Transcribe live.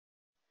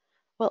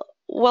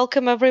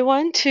Welcome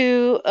everyone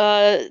to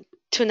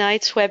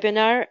tonight's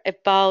webinar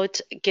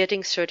about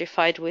getting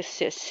certified with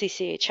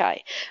CCHI.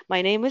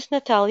 My name is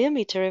Natalia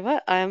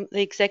Mitareva. I'm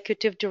the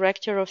Executive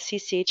Director of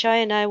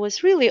CCHI, and I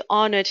was really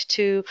honored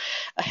to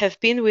have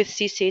been with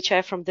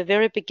CCHI from the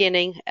very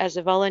beginning as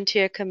a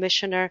volunteer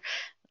commissioner,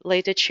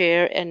 later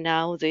chair, and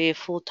now the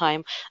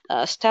full-time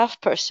staff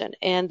person.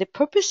 And the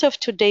purpose of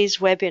today's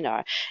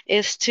webinar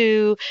is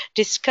to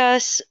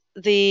discuss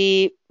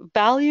the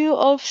value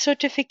of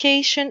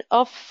certification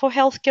for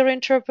healthcare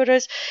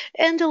interpreters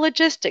and the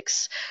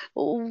logistics.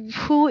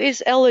 Who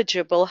is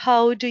eligible?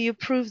 How do you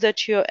prove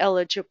that you're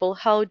eligible?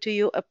 How do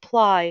you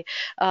apply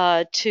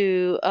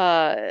to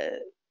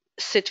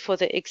sit for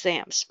the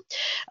exams?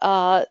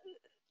 Uh,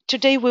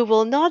 Today, we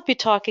will not be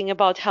talking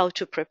about how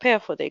to prepare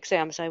for the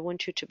exams. I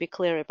want you to be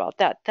clear about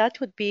that.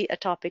 That would be a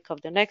topic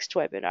of the next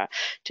webinar.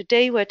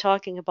 Today, we're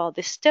talking about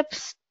the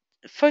steps.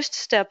 First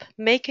step,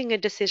 making a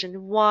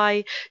decision.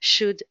 Why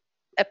should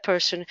a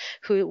person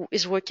who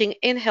is working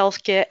in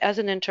healthcare as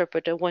an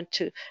interpreter want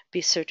to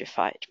be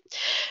certified?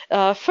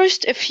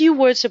 First, a few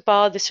words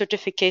about the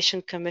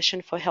Certification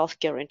Commission for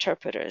Healthcare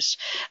Interpreters.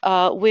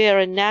 We are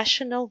a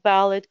national,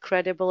 valid,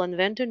 credible, and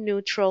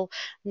vendor-neutral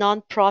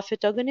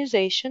nonprofit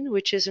organization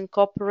which is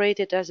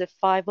incorporated as a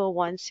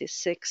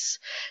 501c6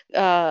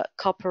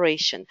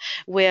 corporation.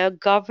 We are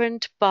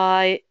governed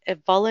by a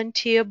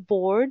volunteer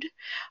board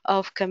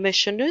of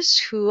commissioners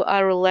who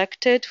are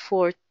elected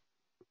for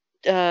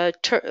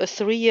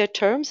 3-year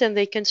terms, and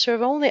they can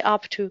serve only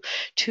up to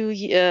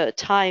 2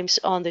 times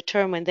on the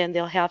term, and then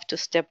they'll have to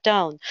step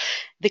down.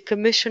 The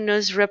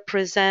commissioners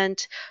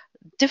represent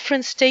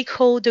different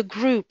stakeholder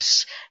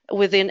groups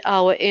within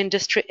our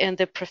industry and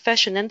the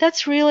profession. And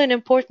that's really an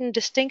important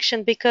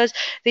distinction because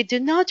they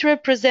do not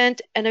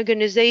represent an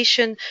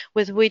organization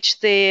with which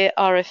they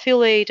are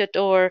affiliated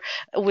or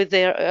with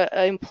their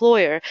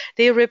employer.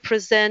 They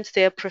represent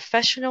their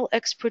professional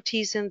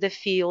expertise in the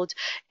field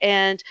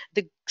and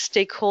the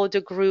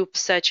stakeholder groups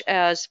such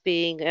as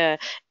being an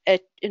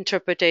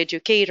interpreter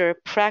educator,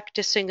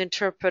 practicing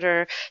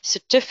interpreter,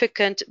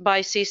 certificate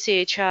by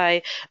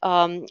CCHI,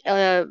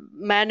 a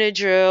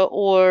manager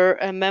or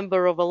a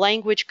member of a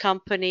language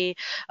company,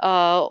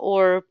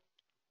 or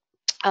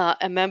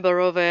a member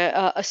of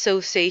an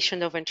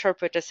association of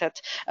interpreters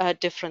at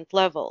different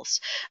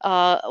levels.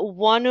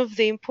 One of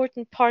the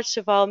important parts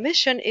of our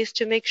mission is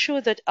to make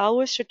sure that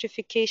our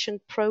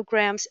certification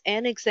programs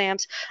and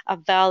exams are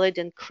valid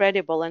and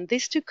credible. And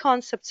these two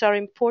concepts are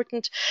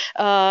important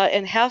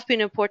and have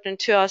been important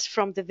to us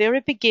from the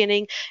very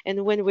beginning.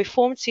 And when we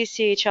formed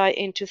CCHI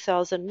in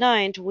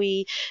 2009,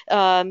 we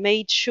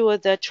made sure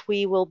that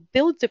we will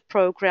build the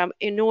program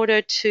in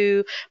order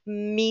to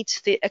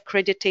meet the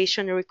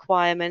accreditation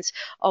requirements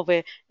of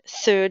a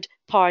third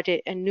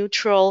party, a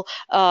neutral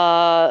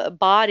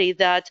body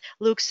that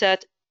looks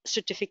at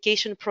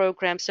certification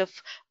programs of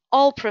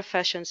all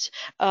professions,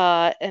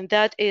 and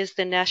that is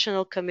the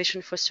National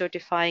Commission for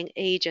Certifying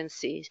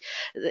Agencies,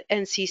 the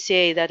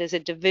NCCA, that is a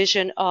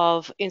division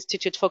of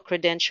Institute for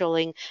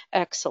Credentialing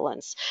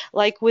Excellence.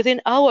 Like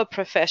within our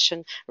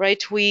profession,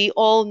 right, we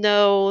all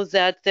know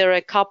that there are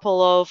a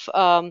couple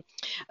of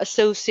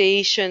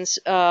associations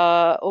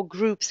or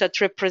groups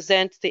that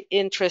represent the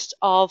interest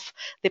of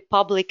the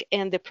public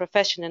and the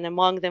profession, and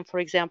among them, for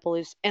example,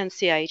 is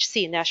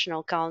NCIHC,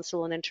 National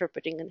Council on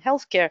Interpreting in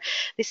Healthcare.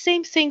 The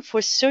same thing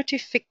for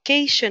certification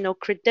or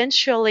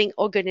credentialing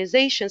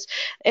organizations.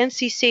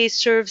 NCCA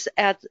serves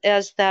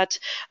as that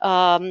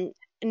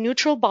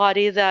neutral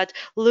body that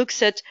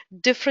looks at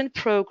different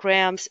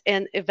programs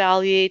and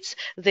evaluates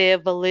their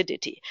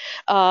validity.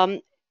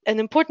 An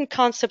important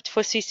concept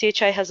for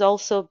CCHI has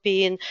also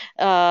been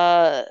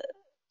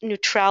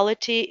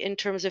neutrality in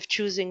terms of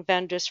choosing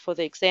vendors for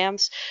the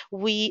exams.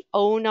 We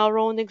own our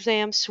own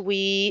exams.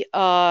 We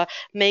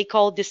make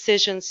all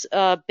decisions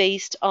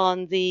based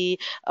on the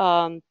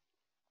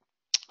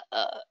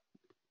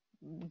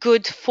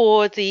good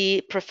for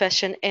the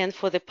profession and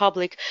for the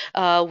public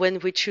when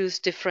we choose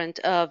different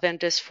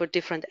vendors for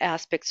different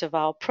aspects of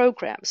our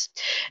programs.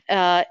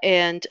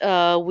 And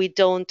we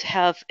don't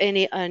have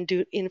any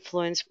undue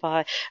influence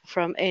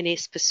from any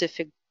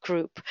specific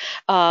group.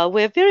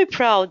 We're very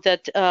proud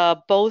that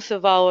both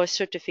of our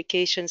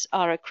certifications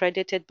are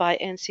accredited by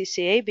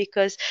NCCA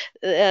because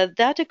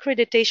that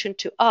accreditation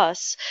to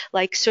us,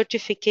 like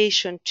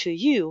certification to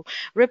you,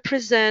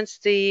 represents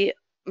the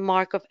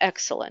mark of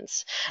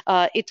excellence.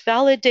 It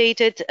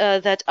validated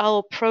that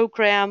our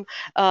program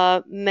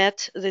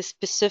met the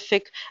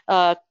specific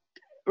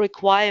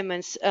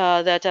requirements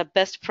that are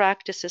best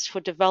practices for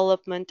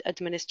development,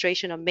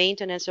 administration, or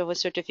maintenance of a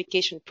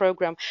certification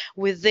program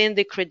within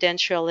the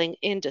credentialing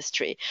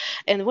industry.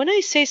 And when I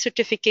say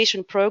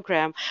certification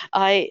program,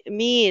 I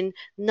mean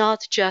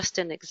not just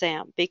an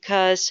exam,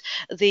 because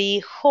the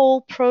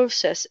whole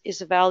process is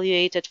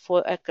evaluated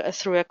through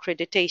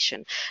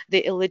accreditation.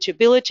 The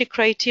eligibility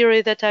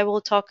criteria that I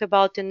will talk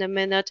about in a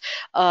minute,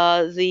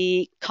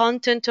 the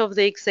content of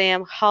the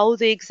exam, how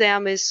the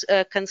exam is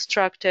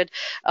constructed,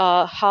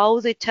 how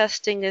the the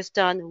testing is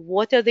done,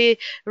 what are the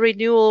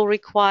renewal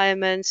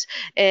requirements,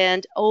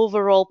 and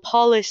overall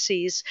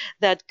policies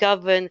that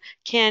govern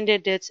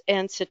candidates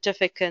and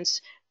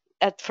certificates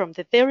from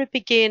the very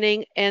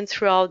beginning and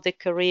throughout the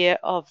career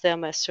of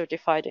them as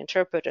certified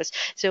interpreters.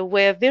 So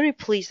we're very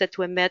pleased that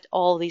we met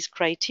all these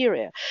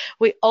criteria.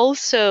 We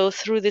also,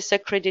 through this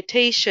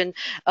accreditation,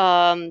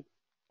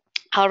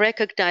 are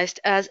recognized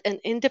as an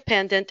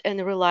independent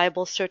and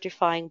reliable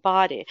certifying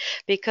body,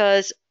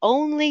 because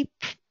only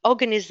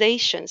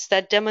organizations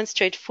that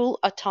demonstrate full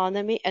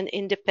autonomy and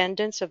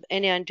independence of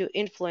any undue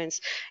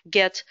influence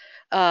get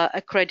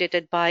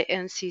accredited by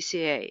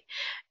NCCA.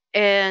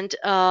 And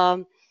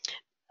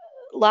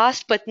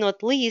last but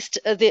not least,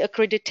 the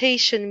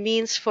accreditation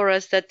means for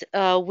us that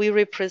we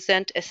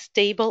represent a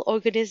stable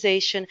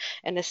organization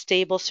and a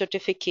stable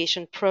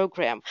certification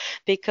program,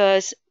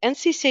 because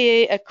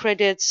NCCA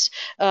accredits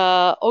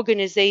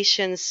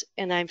organizations,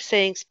 and I'm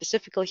saying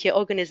specifically here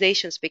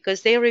organizations,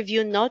 because they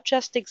review not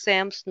just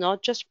exams,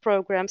 not just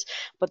programs,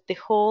 but the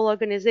whole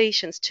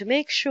organizations to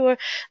make sure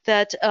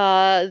that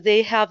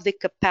they have the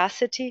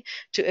capacity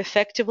to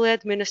effectively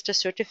administer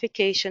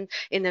certification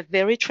in a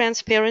very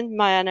transparent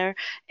manner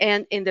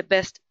and in the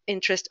best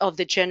interest of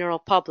the general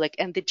public.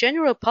 And the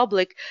general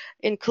public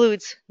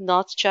includes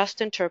not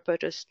just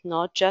interpreters,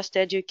 not just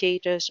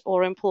educators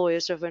or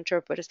employers of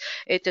interpreters.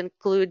 It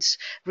includes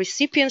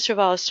recipients of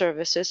our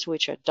services,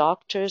 which are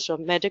doctors or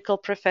medical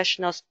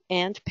professionals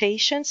and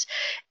patients,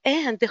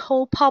 and the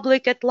whole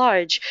public at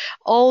large.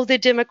 All the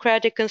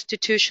democratic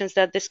institutions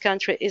that this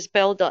country is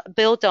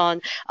built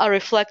on are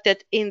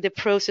reflected in the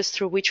process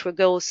through which we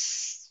go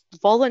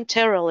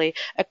voluntarily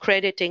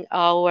accrediting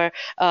our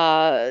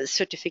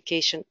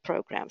certification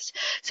programs.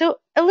 So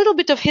a little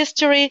bit of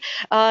history,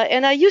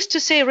 and I used to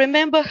say,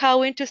 remember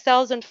how in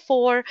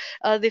 2004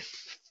 the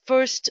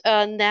first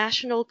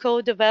National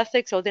Code of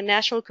Ethics, or the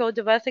National Code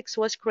of Ethics,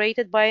 was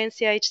created by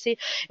NCHC,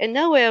 and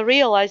now I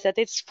realize that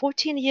it's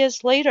 14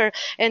 years later,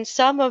 and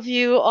some of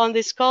you on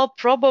this call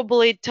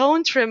probably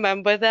don't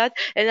remember that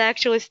and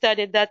actually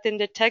studied that in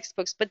the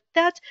textbooks, but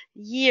that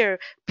year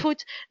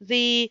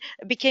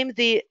became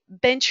the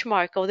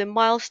benchmark or the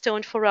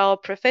milestone for our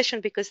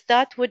profession, because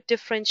that would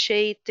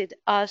differentiate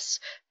us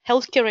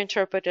healthcare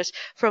interpreters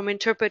from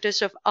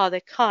interpreters of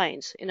other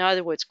kinds. In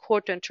other words,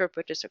 court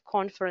interpreters or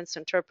conference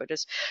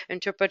interpreters,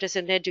 interpreters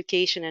in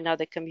education and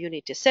other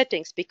community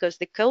settings, because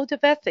the Code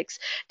of Ethics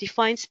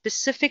defines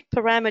specific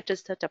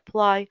parameters that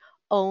apply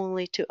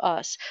only to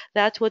us.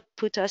 That would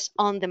put us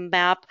on the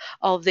map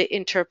of the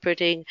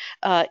interpreting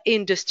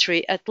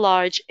industry at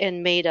large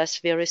and made us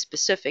very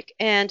specific.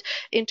 And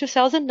in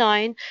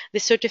 2009, the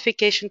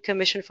Certification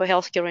Commission for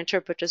Healthcare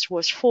Interpreters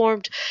was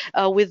formed.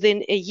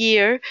 Within a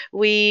year,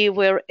 we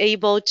were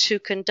able to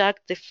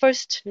conduct the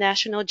first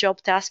national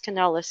job task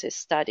analysis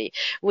study,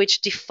 which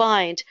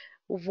defined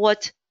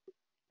what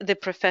the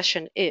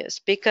profession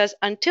is, because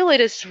until it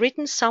is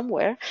written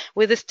somewhere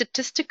with a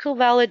statistical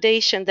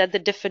validation that the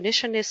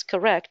definition is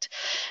correct,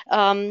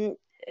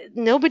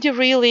 nobody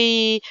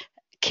really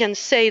can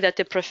say that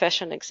the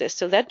profession exists.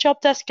 So that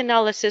job task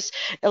analysis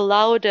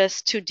allowed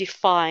us to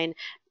define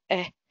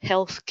a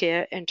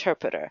healthcare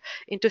interpreter.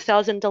 In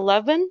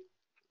 2011,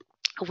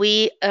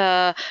 we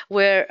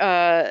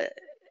were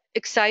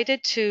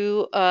excited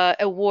to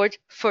award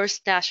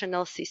first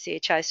national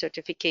CCHI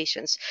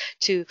certifications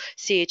to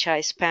CHI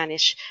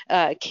Spanish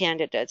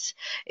candidates.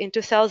 In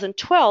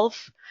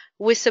 2012,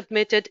 we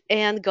submitted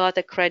and got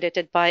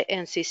accredited by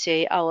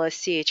NCCA our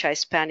CHI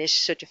Spanish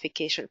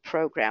certification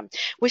program.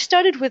 We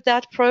started with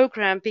that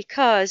program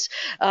because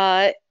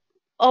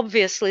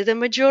obviously, the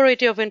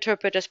majority of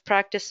interpreters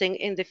practicing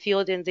in the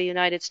field in the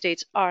United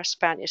States are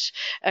Spanish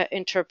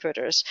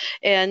interpreters,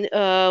 and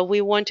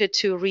we wanted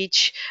to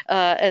reach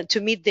to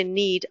meet the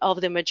need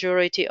of the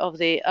majority of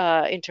the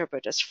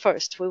interpreters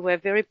first. We were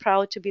very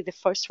proud to be the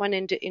first one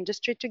in the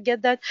industry to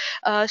get that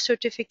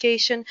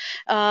certification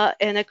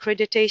and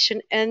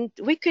accreditation, and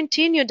we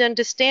continued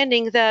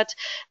understanding that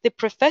the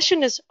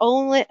profession is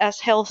only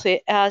as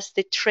healthy as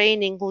the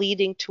training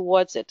leading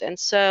towards it. And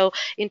so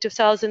in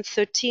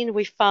 2013,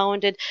 we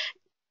founded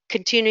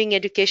continuing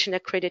education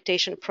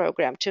accreditation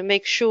program to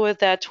make sure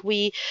that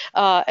we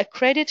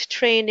accredit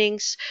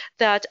trainings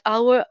that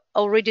our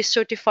already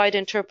certified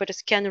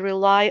interpreters can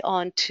rely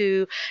on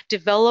to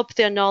develop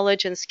their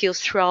knowledge and skills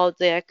throughout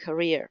their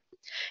career.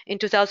 In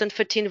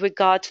 2015, we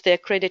got the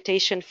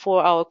accreditation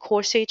for our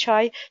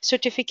CoreCHI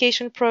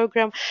certification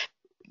program,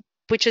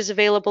 which is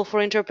available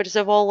for interpreters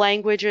of all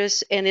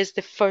languages and is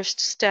the first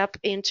step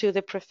into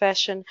the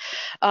profession.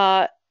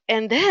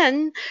 And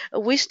then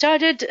we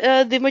started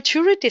the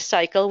maturity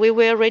cycle. We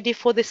were ready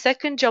for the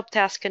second job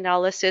task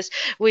analysis,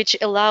 which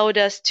allowed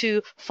us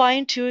to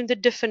fine-tune the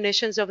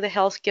definitions of the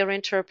healthcare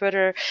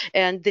interpreter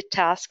and the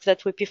tasks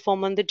that we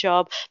perform on the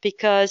job,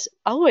 because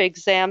our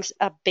exams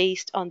are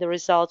based on the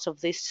results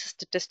of these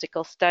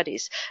statistical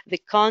studies. The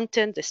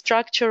content, the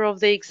structure of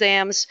the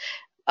exams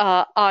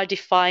are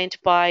defined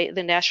by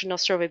the national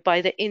survey,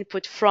 by the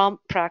input from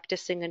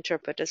practicing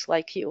interpreters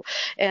like you.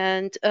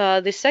 And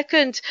the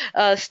second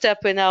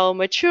step in our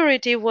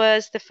maturity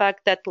was the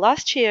fact that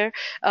last year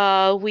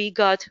we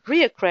got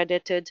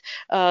reaccredited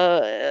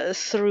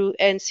through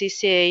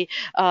NCCA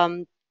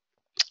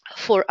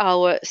for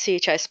our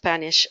CHI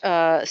Spanish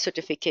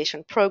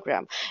certification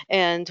program.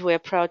 And we're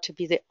proud to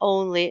be the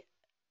only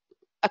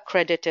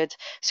accredited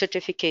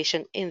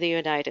certification in the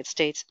United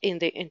States in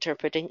the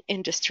interpreting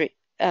industry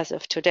as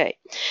of today.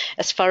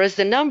 As far as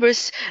the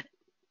numbers,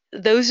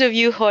 those of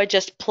you who are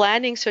just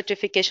planning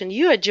certification,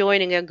 you are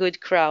joining a good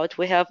crowd.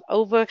 We have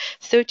over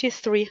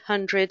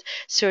 3,300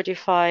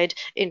 certified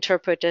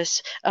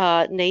interpreters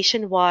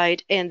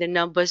nationwide, and the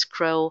numbers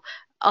grow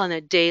on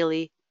a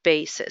daily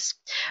basis.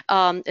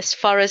 As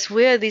far as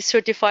where these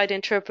certified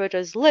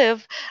interpreters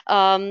live,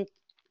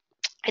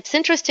 it's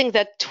interesting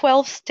that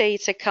 12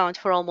 states account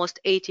for almost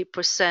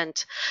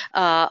 80%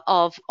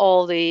 of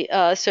all the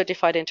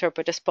certified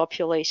interpreters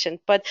population.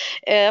 But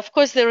of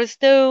course, there is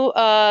no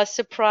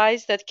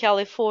surprise that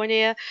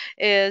California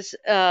is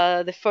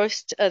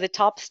the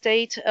top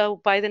state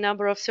by the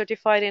number of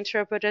certified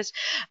interpreters.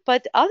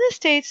 But other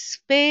states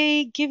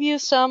may give you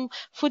some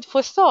food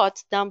for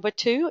thought. Number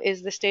 2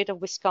 is the state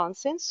of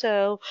Wisconsin.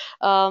 So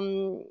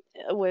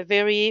we're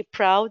very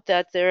proud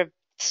that there are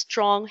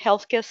strong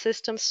healthcare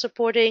systems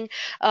supporting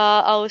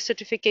our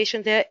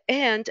certification there,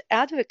 and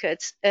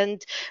advocates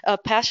and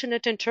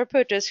passionate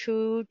interpreters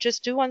who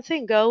just do one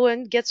thing: go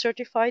and get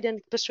certified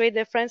and persuade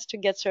their friends to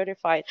get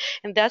certified.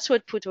 And that's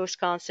what put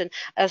Wisconsin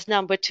as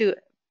number 2,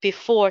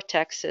 before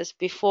Texas,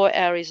 before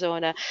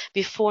Arizona,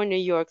 before New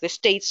York, the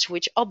states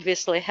which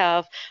obviously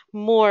have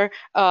more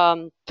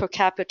per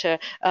capita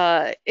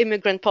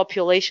immigrant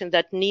population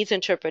that needs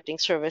interpreting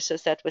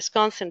services that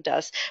Wisconsin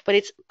does. But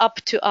it's up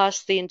to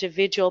us, the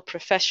individual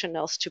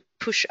professionals, to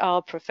push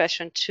our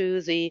profession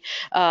to the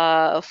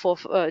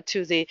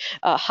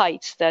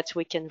heights that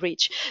we can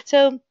reach.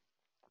 So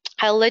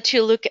I'll let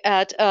you look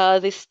at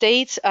the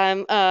states.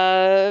 I'm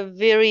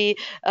very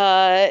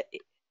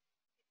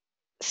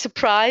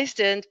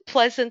surprised and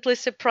pleasantly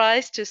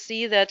surprised to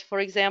see that, for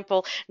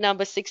example,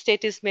 number 6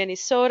 state is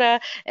Minnesota,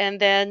 and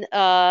then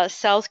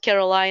South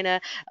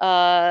Carolina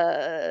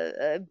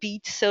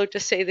beat, so to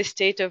say, the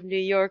state of New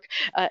York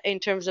in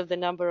terms of the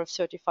number of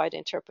certified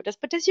interpreters.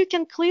 But as you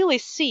can clearly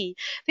see,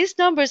 these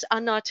numbers are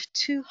not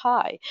too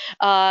high.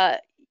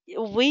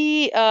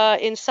 We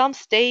in some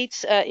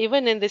states,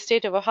 even in the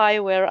state of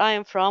Ohio where I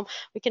am from,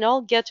 we can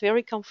all get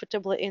very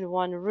comfortably in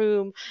one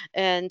room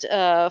and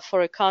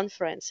for a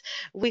conference.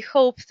 We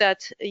hope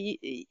that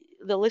the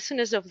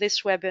listeners of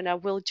this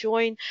webinar will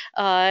join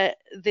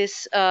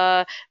this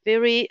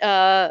very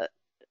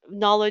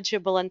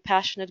knowledgeable and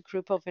passionate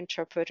group of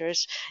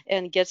interpreters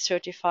and get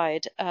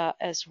certified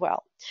as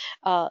well.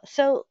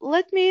 So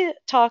let me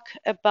talk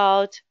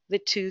about the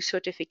 2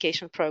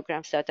 certification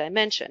programs that I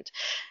mentioned.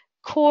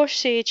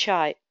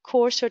 CoreCHI,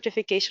 Core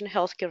Certification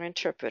Healthcare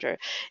Interpreter,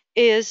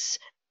 is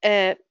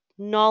a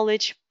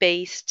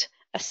knowledge-based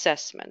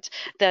assessment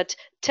that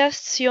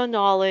tests your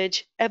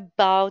knowledge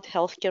about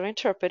healthcare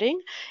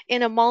interpreting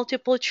in a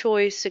multiple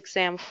choice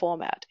exam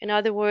format. In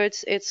other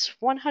words, it's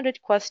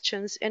 100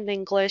 questions in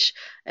English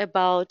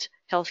about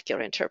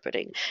healthcare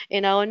interpreting.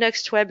 In our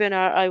next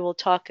webinar, I will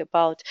talk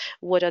about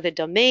what are the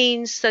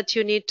domains that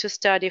you need to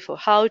study for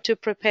how to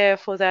prepare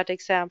for that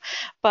exam.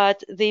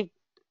 But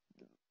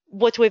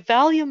what we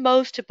value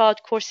most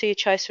about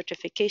CoreCHI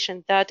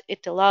certification, that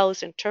it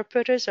allows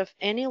interpreters of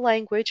any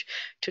language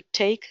to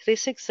take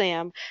this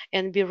exam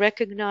and be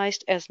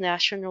recognized as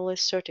nationally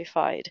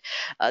certified.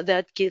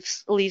 That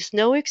leaves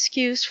no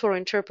excuse for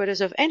interpreters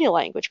of any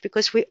language,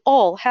 because we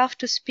all have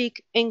to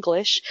speak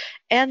English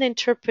and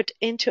interpret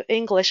into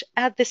English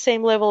at the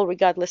same level,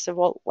 regardless of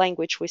what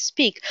language we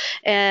speak.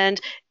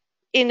 And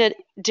in it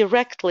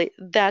directly,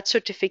 that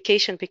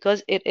certification,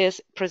 because it is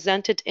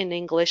presented in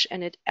English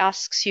and it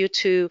asks you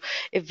to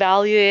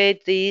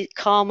evaluate the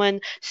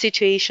common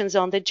situations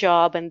on the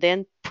job and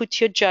then put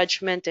your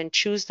judgment and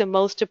choose the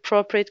most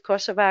appropriate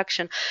course of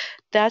action.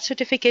 That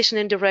certification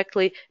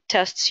indirectly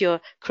tests your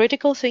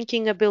critical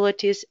thinking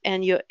abilities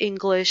and your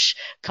English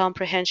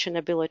comprehension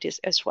abilities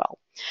as well.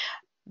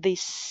 The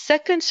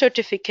second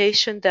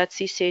certification that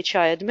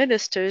CCHI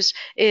administers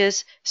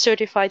is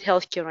Certified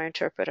Healthcare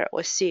Interpreter,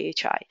 or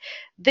CHI.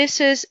 This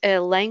is a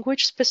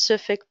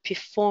language-specific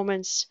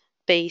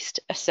performance-based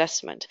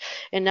assessment.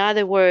 In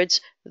other words,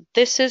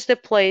 this is the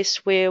place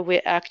where we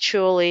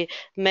actually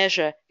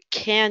measure,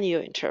 can you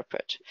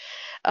interpret?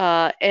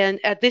 And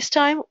at this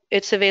time,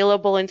 it's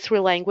available in 3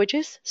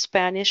 languages: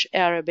 Spanish,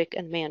 Arabic,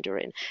 and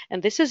Mandarin.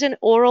 And this is an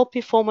oral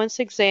performance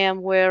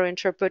exam where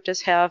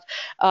interpreters have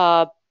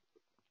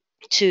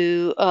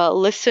to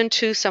listen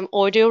to some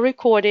audio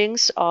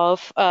recordings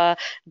of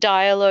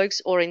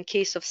dialogues, or in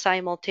case of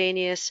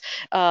simultaneous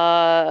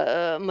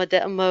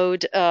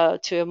mode,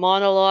 to a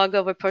monologue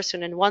of a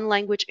person in one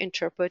language,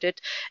 interpret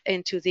it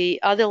into the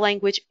other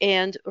language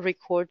and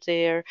record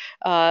their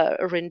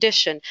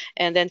rendition.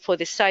 And then for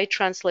the side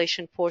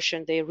translation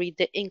portion, they read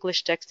the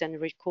English text and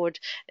record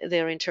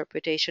their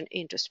interpretation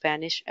into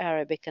Spanish,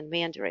 Arabic, and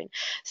Mandarin.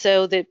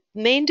 So the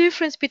main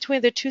difference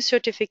between the two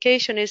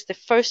certification is the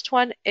first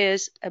one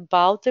is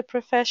about the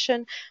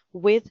profession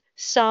with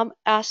some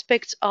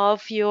aspects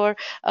of your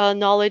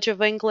knowledge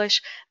of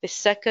English. The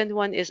second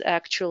one is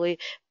actually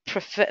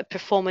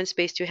performance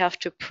based. You have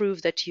to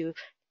prove that you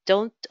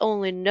don't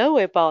only know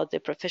about the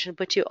profession,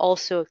 but you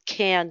also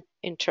can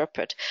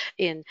interpret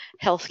in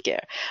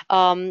healthcare.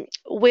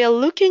 We're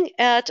looking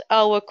at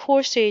our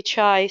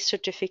CoreCHI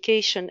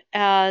certification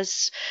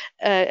as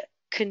a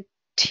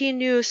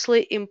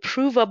continuously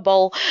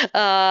improvable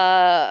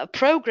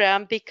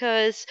program,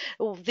 because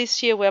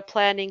this year we're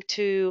planning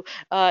to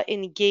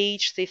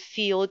engage the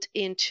field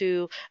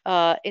into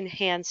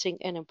enhancing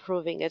and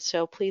improving it.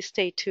 So please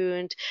stay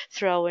tuned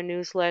through our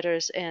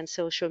newsletters and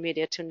social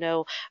media to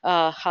know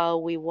how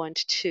we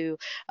want to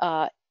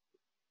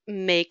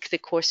make the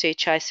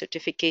CoreCHI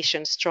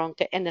certification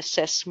stronger and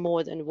assess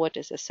more than what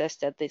is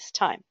assessed at this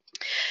time.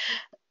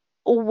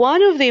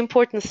 One of the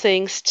important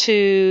things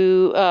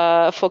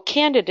for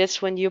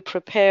candidates when you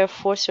prepare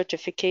for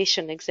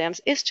certification exams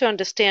is to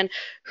understand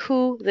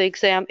who the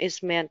exam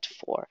is meant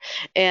for.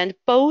 And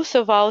both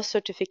of our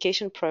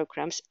certification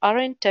programs are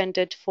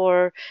intended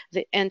for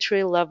the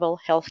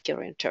entry-level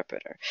healthcare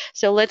interpreter.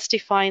 So let's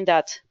define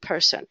that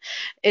person.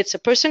 It's a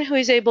person who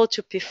is able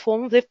to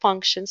perform the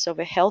functions of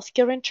a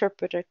healthcare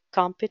interpreter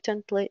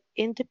competently,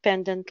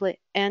 independently,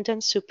 and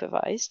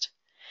unsupervised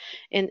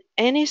in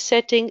any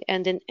setting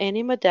and in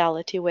any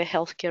modality where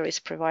healthcare is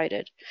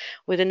provided,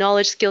 with the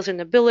knowledge, skills, and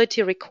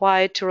ability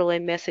required to relay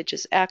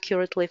messages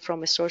accurately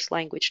from a source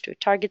language to a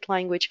target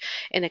language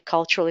in a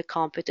culturally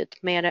competent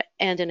manner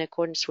and in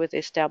accordance with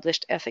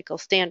established ethical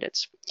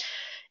standards.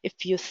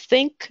 If you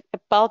think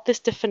about this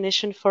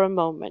definition for a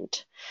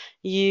moment,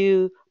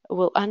 you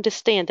will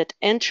understand that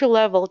entry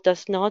level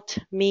does not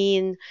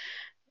mean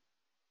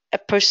a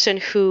person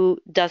who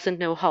doesn't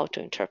know how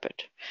to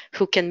interpret,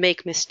 who can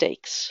make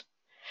mistakes,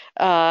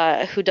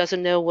 who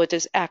doesn't know what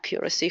is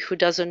accuracy, who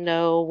doesn't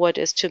know what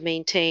is to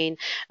maintain,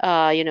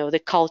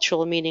 the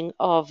cultural meaning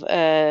of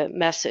a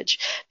message.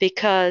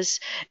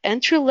 Because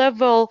entry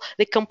level,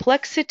 the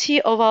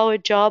complexity of our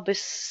job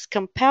is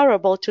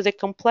comparable to the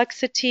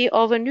complexity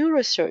of a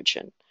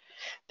neurosurgeon.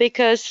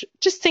 Because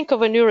just think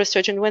of a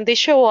neurosurgeon, when they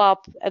show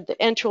up at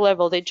the entry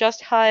level, they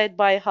just hired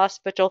by a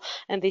hospital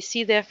and they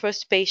see their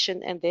first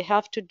patient and they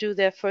have to do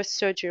their first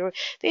surgery.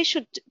 They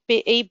should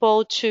be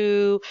able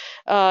to,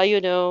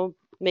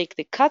 make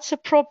the cuts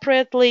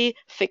appropriately,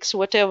 fix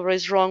whatever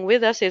is wrong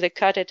with us, either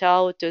cut it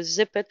out or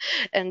zip it,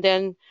 and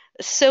then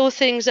sew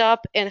things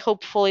up, and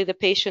hopefully the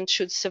patient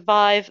should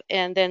survive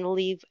and then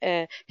live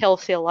a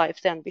healthier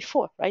life than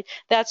before, right?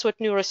 That's what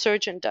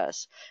neurosurgeon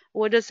does.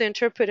 What does the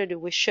interpreter do?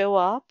 We show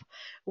up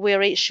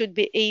where it should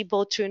be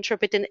able to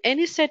interpret in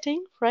any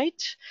setting,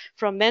 right?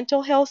 From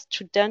mental health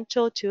to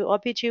dental to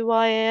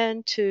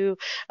OBGYN to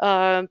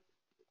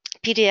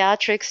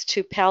pediatrics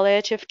to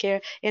palliative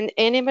care, in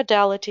any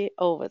modality,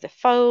 over the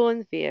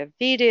phone, via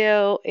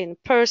video, in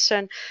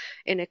person,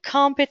 in a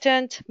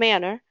competent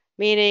manner,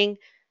 meaning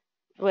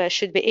we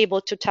should be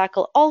able to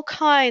tackle all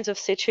kinds of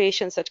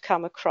situations that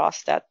come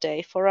across that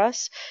day for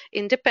us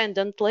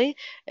independently.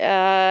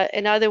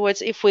 In other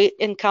words, if we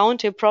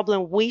encounter a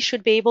problem, we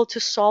should be able to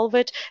solve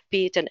it,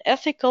 be it an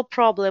ethical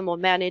problem or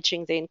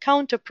managing the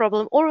encounter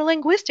problem or a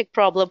linguistic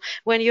problem.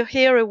 When you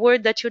hear a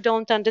word that you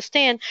don't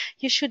understand,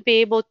 you should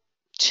be able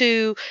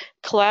to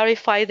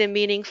clarify the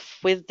meaning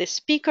with the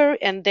speaker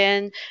and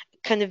then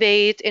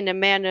convey it in a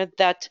manner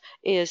that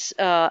is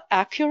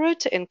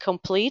accurate and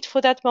complete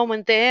for that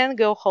moment, then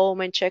go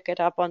home and check it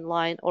up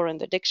online or in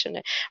the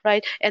dictionary,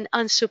 right? And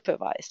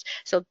unsupervised.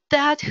 So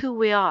that's who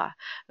we are.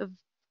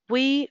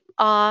 We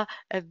are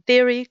a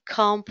very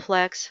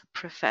complex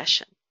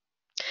profession.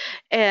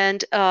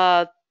 And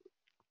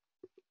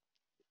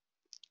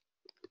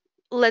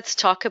let's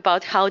talk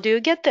about how do you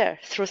get there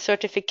through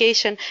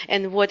certification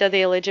and what are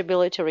the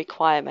eligibility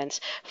requirements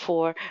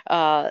for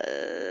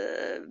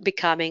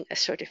becoming a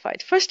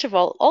certified. First of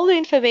all the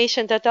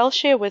information that I'll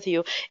share with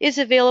you is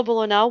available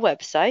on our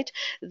website.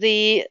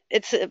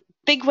 It's a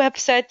big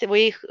website.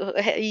 We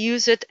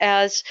use it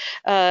as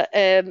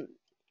a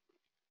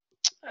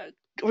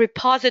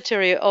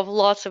repository of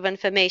lots of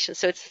information,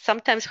 so it's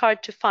sometimes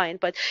hard to find.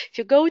 But if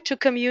you go to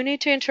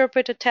Community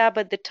Interpreter tab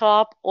at the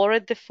top or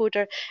at the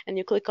footer and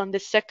you click on the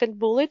second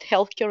bullet,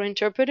 Healthcare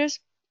Interpreters,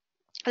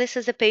 this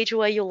is a page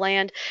where you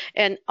land,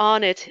 and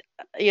on it,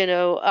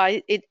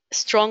 it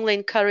strongly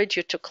encourage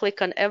you to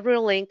click on every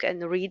link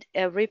and read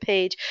every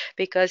page,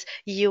 because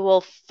you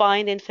will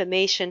find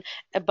information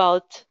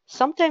about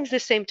sometimes the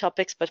same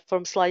topics but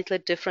from slightly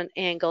different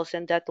angles,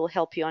 and that will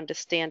help you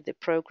understand the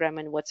program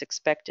and what's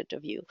expected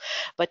of you.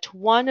 But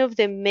one of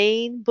the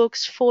main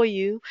books for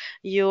you,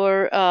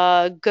 your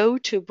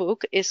go-to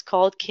book, is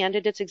called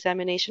Candidates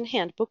Examination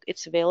Handbook.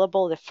 It's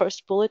available, the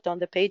first bullet on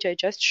the page I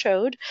just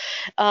showed,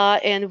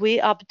 and we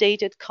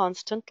update it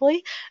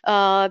constantly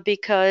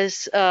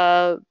because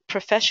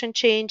profession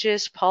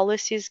changes,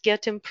 policies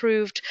get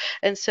improved.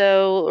 And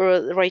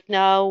so right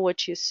now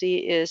what you see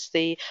is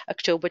the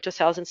October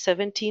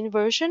 2017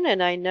 version,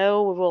 and I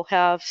know we will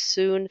have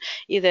soon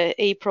either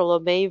April or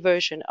May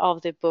version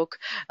of the book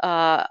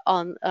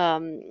on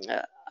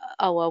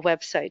our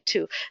website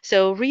too.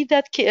 So read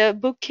that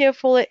book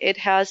carefully. It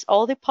has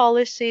all the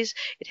policies.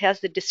 It has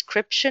the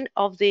description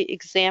of the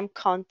exam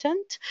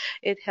content.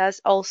 It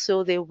has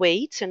also the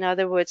weights, in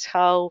other words,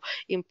 how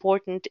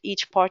important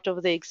each part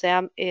of the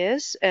exam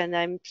is. And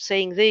I'm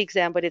saying the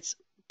exam, but it's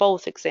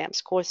both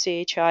exams,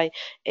 CoreCHI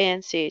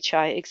and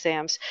CHI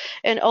exams,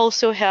 and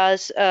also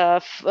has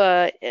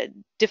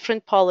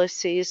different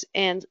policies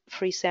and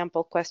free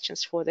sample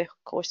questions for the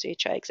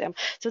CoreCHI exam.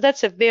 So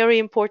that's a very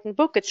important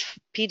book. It's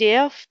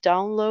PDF,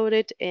 download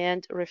it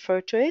and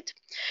refer to it.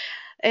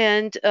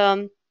 And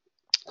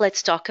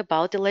let's talk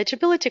about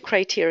eligibility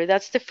criteria.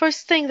 That's the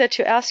first thing that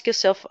you ask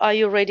yourself, are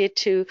you ready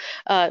to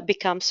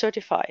become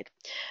certified?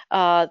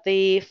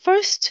 The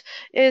first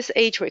is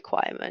age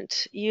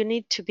requirement. You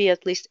need to be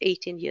at least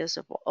 18 years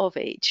of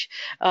age.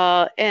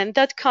 And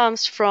that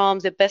comes from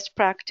the best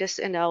practice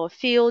in our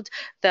field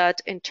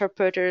that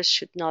interpreters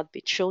should not be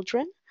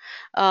children.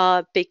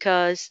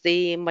 Because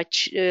the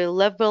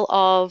level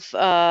of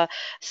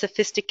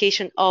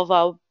sophistication of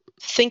our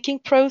thinking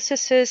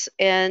processes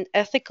and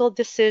ethical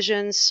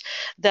decisions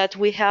that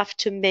we have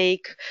to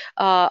make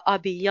are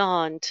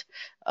beyond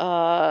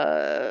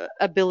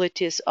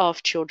abilities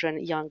of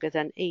children younger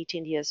than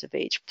 18 years of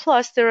age.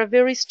 Plus, there are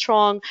very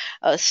strong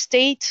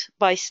state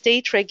by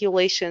state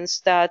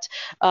regulations that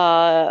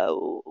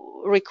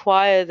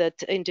require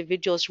that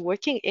individuals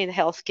working in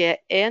healthcare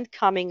and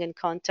coming in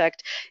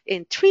contact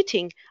in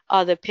treating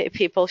other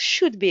people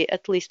should be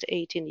at least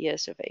 18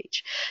 years of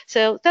age.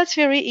 So that's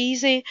very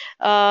easy.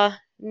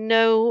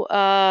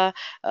 No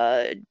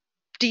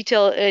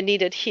detail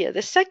needed here.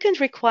 The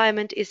second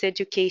requirement is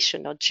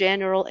education, or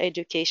general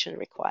education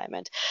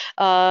requirement.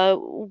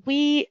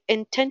 We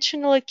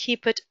intentionally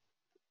keep it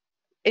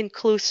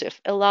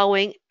inclusive,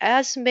 allowing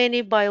as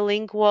many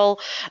bilingual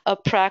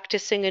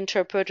practicing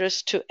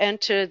interpreters to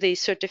enter the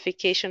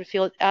certification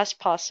field as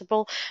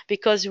possible,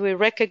 because we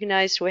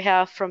recognize we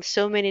have from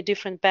so many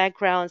different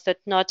backgrounds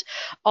that not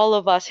all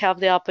of us have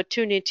the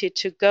opportunity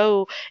to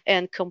go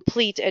and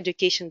complete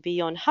education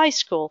beyond high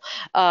school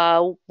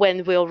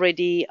when we're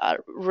already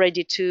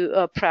ready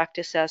to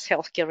practice as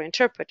healthcare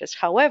interpreters.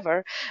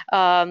 However,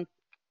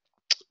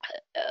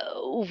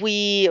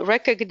 we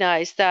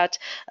recognize that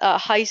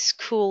high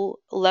school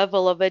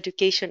level of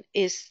education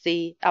is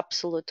the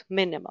absolute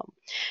minimum.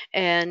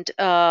 And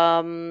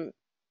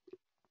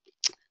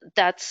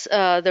that's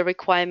the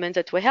requirement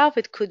that we have.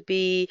 It could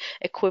be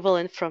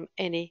equivalent from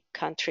any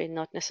country,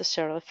 not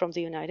necessarily from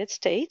the United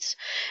States.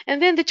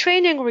 And then the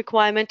training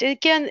requirement,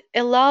 again,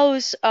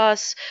 allows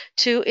us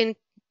to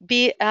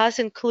be as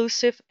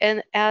inclusive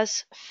and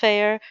as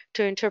fair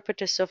to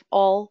interpreters of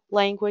all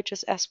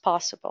languages as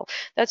possible.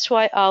 That's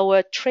why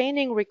our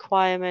training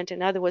requirement,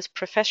 in other words,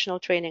 professional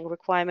training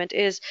requirement,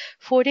 is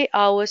 40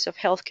 hours of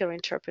healthcare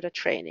interpreter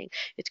training.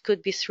 It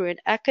could be through an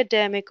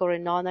academic or a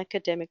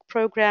non-academic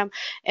program.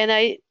 And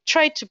I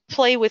tried to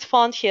play with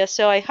font here,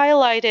 so I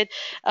highlighted,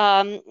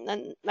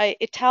 and I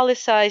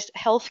italicized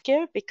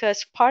healthcare,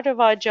 because part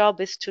of our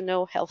job is to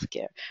know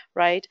healthcare,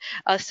 right?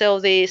 So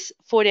these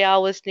 40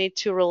 hours need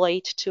to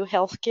relate to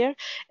healthcare.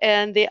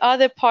 And the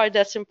other part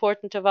that's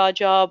important of our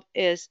job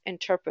is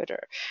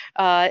interpreter.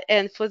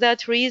 And for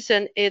that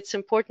reason, it's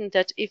important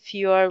that if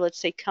you are, let's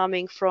say,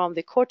 coming from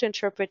the court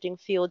interpreting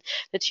field,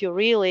 that you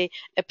really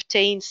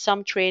obtain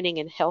some training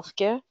in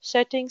healthcare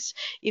settings.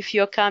 If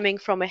you're coming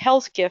from a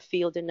healthcare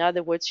field, in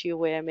other words, you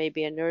were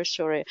maybe a nurse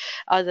or a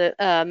other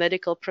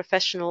medical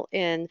professional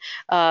in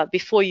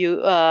before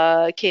you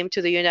came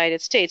to the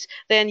United States,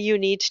 then you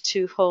need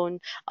to hone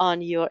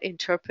on your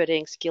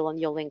interpreting skill and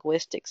your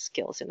linguistic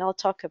skills. And I'll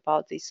talk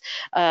about these,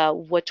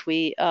 what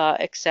we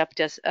accept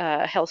as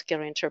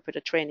healthcare interpreter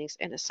trainings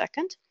in a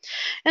second.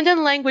 And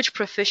then language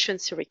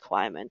proficiency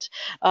requirement.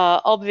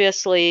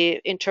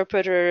 Obviously,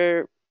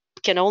 interpreter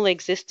can only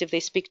exist if they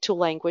speak two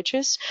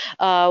languages.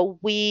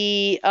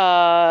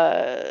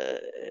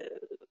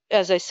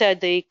 As I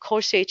said, the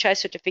CoreCHI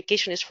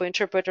certification is for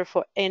interpreter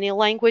for any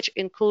language,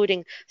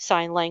 including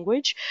sign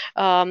language.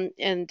 And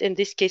in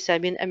this case, I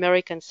mean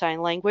American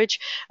Sign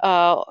Language.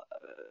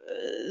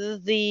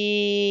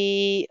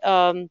 The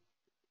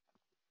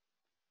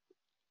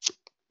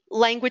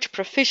language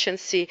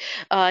proficiency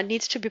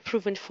needs to be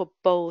proven for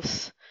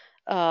both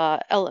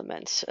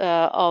elements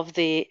of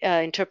the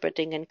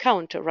interpreting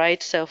encounter,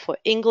 right? So for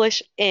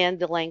English and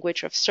the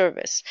language of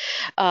service,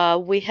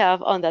 we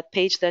have on that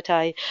page that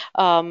I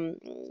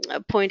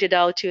pointed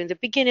out to you in the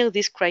beginning,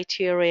 these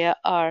criteria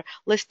are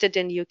listed,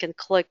 and you can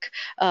click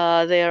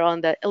there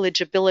on the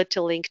eligibility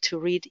link to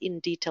read in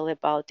detail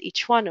about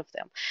each one of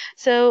them.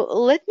 So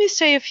let me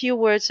say a few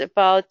words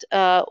about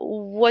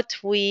what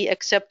we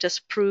accept as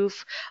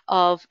proof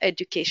of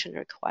education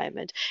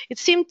requirement. It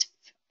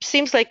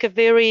seems like a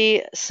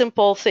very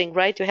simple thing,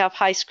 right? You have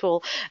high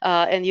school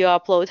and you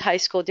upload high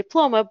school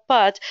diploma,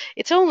 but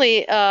it's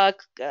only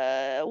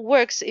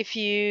works if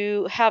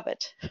you have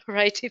it,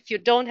 right? If you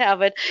don't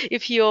have it,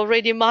 if you're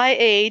already my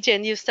age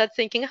and you start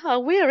thinking, oh,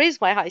 where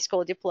is my high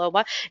school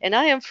diploma? And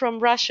I am from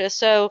Russia,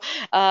 so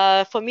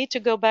for me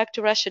to go back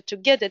to Russia to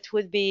get it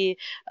would be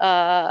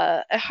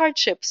a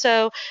hardship.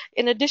 So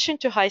in addition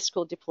to high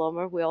school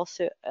diploma, we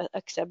also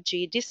accept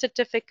GED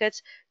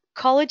certificates,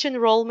 college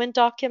enrollment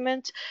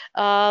document,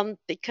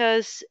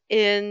 because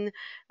in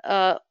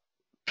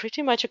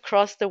pretty much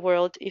across the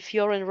world, if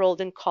you're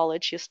enrolled in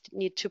college, you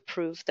need to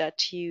prove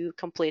that you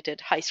completed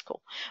high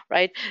school,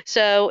 right?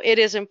 So it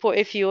is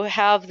important if you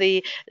have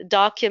the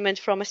document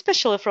from,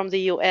 especially from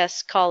the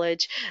US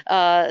college,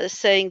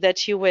 saying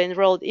that you were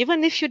enrolled,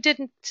 even if you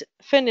didn't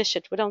finish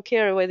it, we don't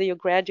care whether you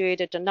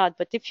graduated or not,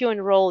 but if you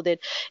enrolled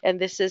it, and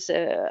this is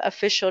an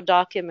official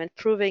document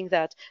proving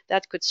that,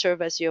 that could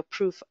serve as your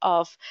proof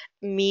of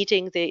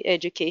meeting the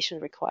education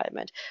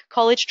requirement.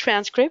 College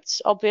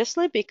transcripts,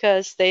 obviously,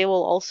 because they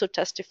will also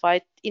testify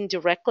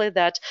indirectly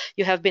that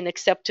you have been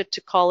accepted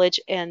to college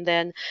and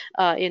then,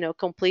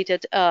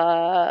 completed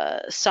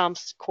some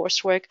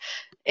coursework.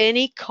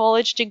 Any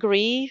college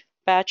degree,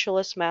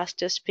 bachelor's,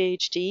 master's,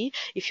 PhD.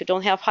 If you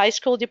don't have high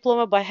school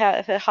diploma but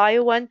have a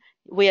higher one,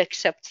 we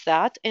accept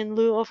that in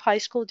lieu of high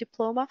school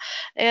diploma.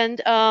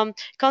 And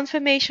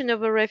confirmation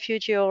of a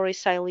refugee or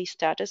asylee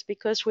status,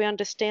 because we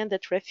understand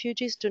that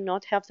refugees do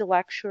not have the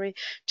luxury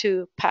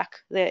to pack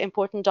their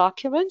important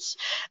documents.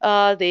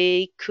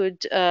 They could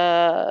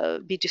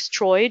be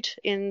destroyed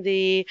in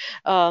the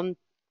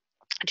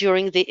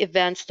during the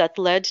events that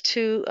led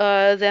to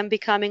them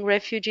becoming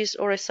refugees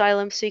or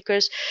asylum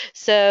seekers.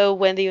 So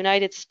when the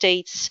United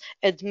States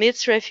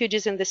admits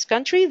refugees in this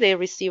country, they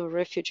receive a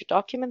refugee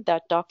document.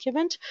 That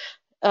document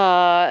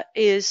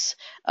is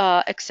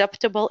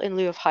acceptable in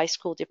lieu of high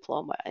school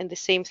diploma. And the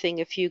same thing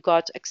if you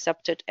got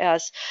accepted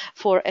as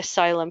for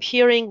asylum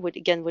hearing. We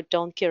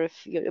don't care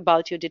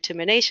about your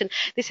determination.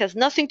 This has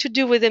nothing to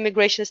do with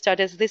immigration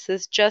status. This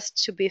is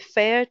just to be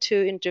fair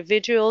to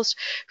individuals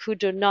who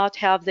do not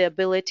have the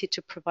ability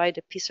to provide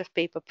a piece of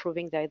paper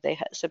proving that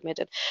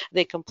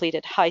they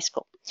completed high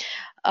school.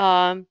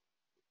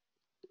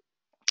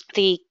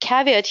 The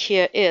caveat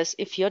here is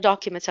if your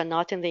documents are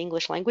not in the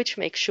English language,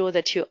 make sure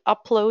that you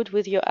upload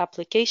with your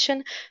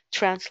application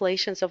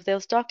translations of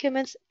those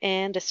documents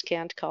and a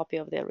scanned copy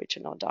of the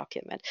original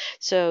document.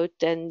 So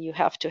then you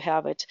have to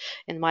have it.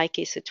 In my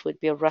case, it would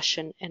be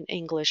Russian and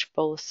English.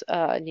 Both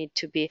need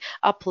to be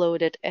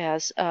uploaded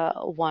as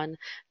one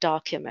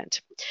document.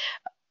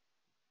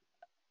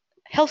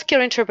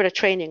 Healthcare interpreter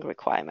training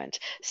requirement.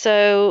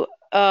 So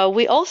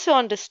we also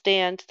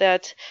understand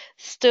that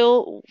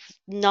still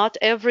not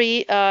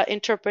every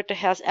interpreter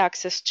has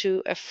access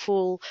to a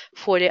full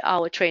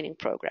 40-hour training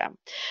program.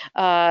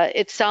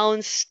 It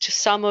sounds to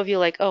some of you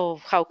like,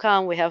 oh, how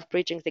come we have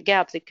Bridging the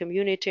Gap, the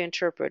community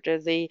interpreter,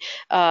 the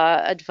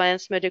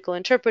advanced medical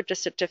interpreter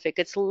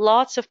certificates,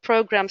 lots of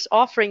programs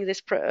offering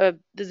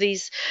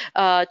these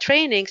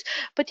trainings,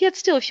 but yet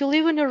still, if you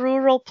live in a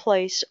rural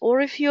place or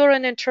if you're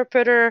an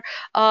interpreter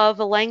of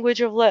a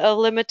language of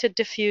limited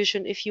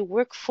diffusion, if you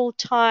work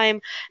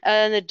full-time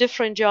and a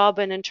different job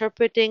and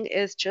interpreting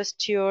is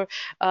just your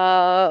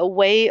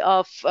way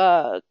of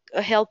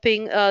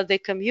helping the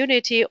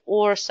community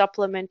or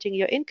supplementing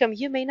your income,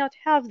 you may not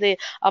have the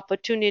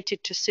opportunity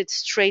to sit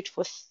straight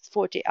for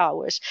 40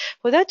 hours.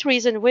 For that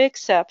reason, we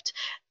accept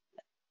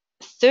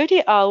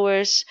 30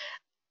 hours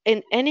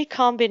in any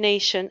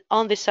combination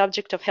on the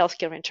subject of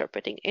healthcare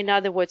interpreting. In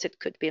other words, it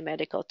could be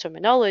medical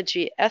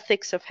terminology,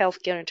 ethics of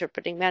healthcare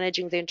interpreting,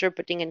 managing the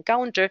interpreting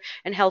encounter,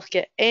 and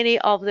healthcare. Any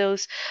of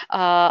those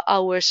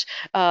hours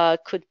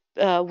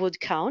would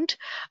count.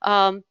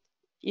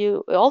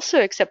 You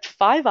also accept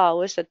 5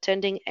 hours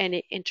attending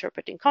any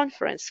interpreting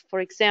conference.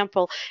 For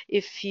example,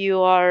 if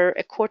you are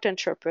a court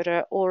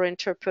interpreter or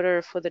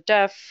interpreter for the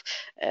deaf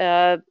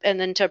and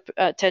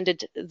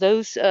attended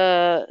those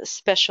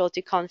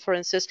specialty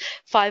conferences,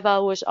 5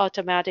 hours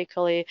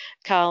automatically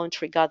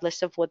count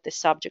regardless of what the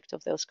subject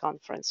of those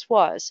conference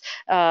was.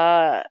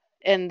 And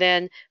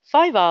then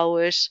 5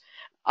 hours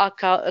are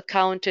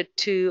counted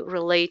to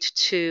relate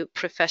to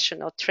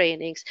professional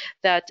trainings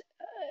that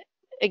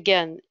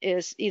again,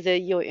 is either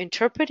your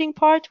interpreting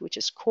part, which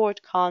is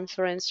court,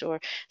 conference, or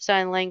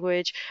sign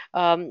language,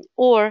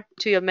 or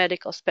to your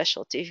medical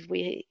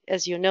specialty.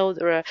 As you know,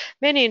 there are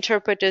many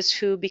interpreters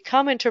who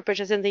become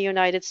interpreters in the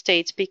United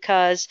States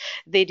because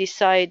they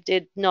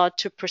decided not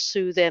to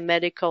pursue their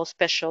medical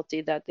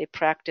specialty that they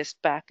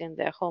practiced back in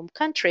their home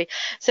country.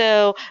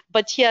 So,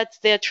 but yet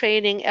they're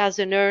training as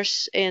a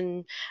nurse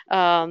in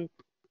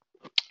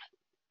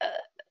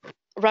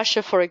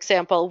Russia, for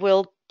example,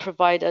 will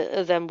provide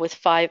them with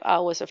 5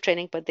 hours of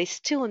training, but they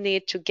still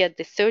need to get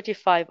the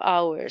 35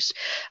 hours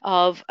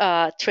of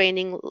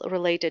training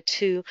related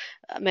to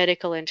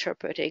medical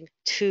interpreting,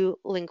 to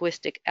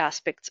linguistic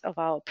aspects of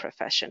our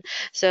profession.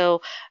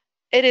 So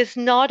it is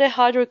not a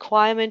hard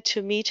requirement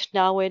to meet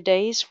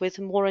nowadays, with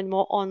more and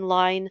more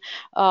online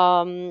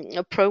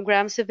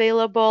programs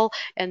available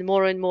and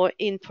more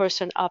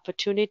in-person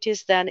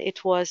opportunities than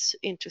it was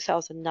in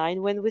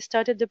 2009 when we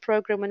started the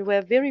program. And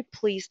we're very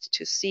pleased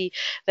to see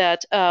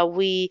that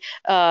we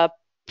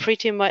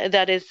pretty much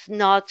that is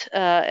not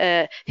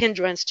a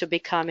hindrance to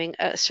becoming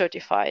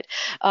certified.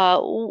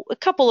 A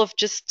couple of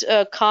just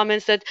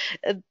comments that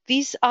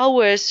these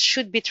hours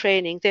should be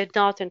training. They're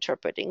not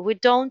interpreting. We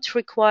don't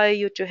require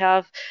you to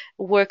have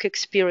work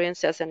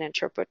experience as an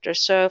interpreter.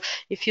 So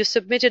if you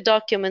submit a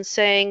document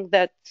saying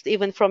that,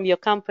 even from your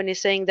company,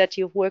 saying that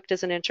you've worked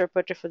as an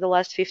interpreter for the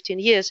last 15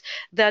 years,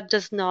 that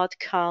does not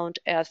count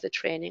as the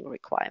training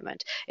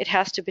requirement. It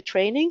has to be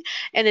training,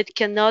 and it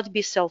cannot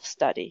be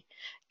self-study.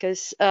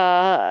 Because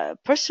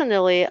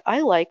personally,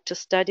 I like to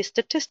study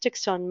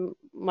statistics on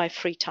my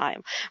free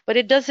time, but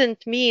it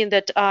doesn't mean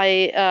that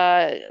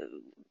I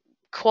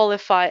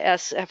qualify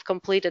as have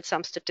completed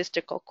some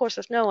statistical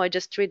courses. No, I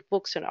just read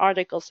books and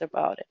articles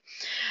about it.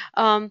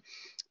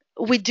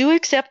 We do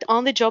accept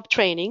on-the-job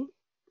training,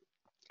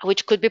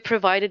 which could be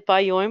provided by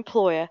your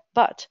employer,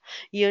 but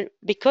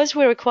because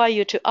we require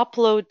you to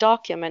upload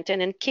document,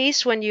 and in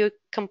case when you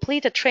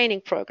complete a training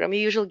program, you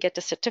usually get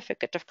a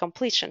certificate of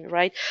completion,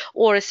 right?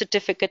 Or a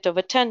certificate of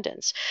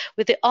attendance.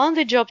 With the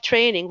on-the-job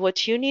training,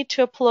 what you need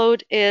to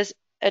upload is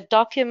a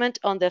document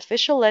on the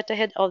official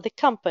letterhead of the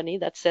company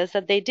that says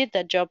that they did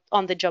that job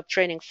on-the-job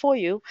training for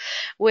you,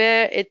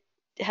 where it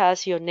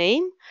has your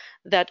name,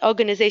 that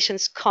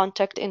organization's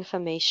contact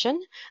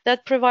information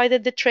that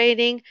provided the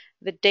training,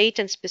 the date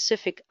and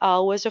specific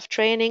hours of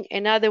training.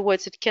 In other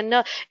words,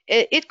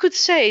 it could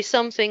say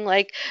something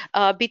like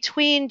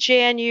between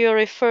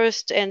January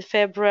 1st and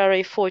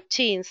February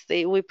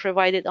 14th, we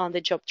provided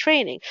on-the-job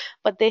training,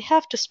 but they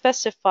have to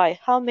specify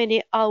how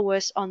many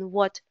hours on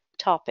what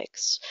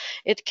topics.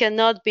 It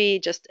cannot be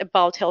just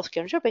about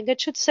healthcare interpreting.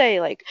 It should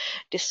say like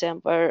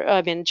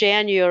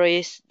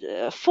January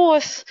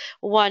 4th,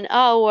 1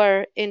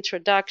 hour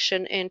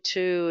introduction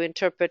into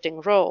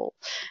interpreting role.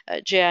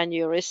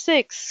 January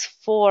 6th,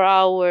 4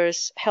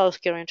 hours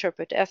healthcare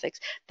interpret ethics.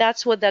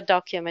 That's what that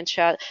document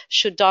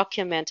should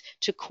document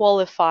to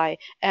qualify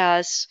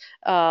as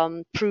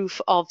proof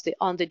of the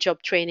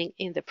on-the-job training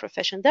in the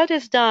profession. That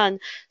is done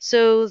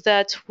so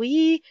that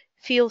we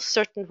feel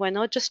certain we're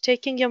not just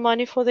taking your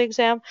money for the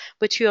exam,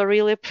 but you are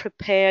really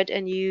prepared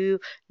and you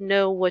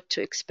know what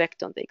to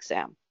expect on the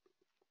exam.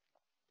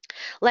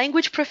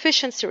 Language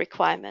proficiency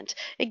requirement.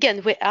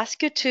 Again, we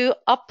ask you to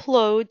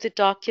upload the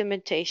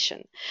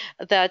documentation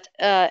that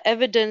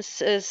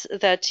evidences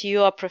that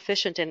you are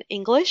proficient in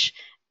English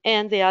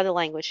and the other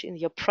language, in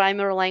your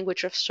primary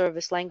language of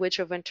service, language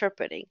of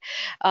interpreting.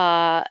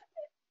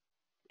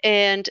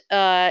 And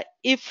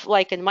if,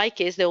 like in my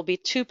case, there will be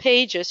 2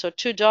 pages or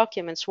 2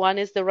 documents, one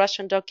is the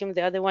Russian document,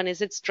 the other one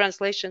is its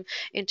translation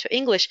into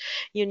English,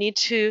 you need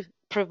to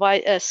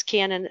provide a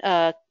scan and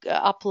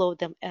upload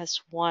them as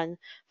one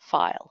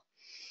file.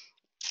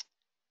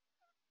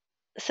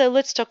 So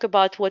let's talk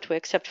about what we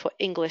accept for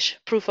English,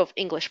 proof of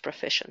English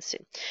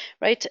proficiency,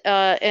 right?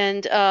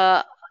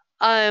 I'm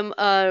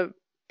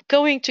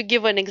going to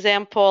give an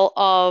example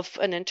of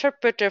an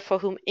interpreter for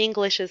whom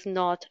English is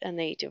not a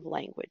native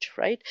language,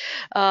 right?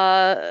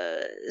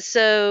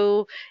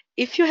 So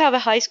if you have a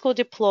high school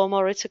diploma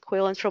or its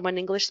equivalent from an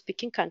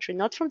English-speaking country,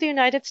 not from the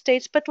United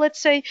States, but let's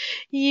say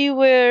you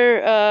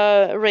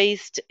were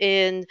raised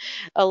in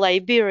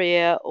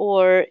Liberia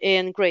or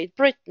in Great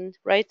Britain,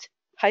 right?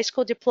 High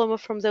school diploma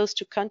from those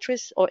 2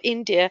 countries, or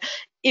India,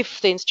 if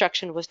the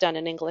instruction was done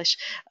in English,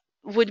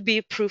 would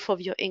be proof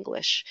of your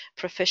English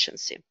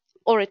proficiency,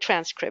 or a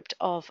transcript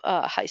of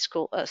high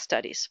school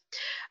studies.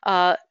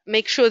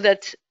 Make sure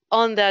that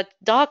on that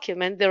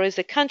document there is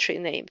a country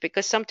name,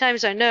 because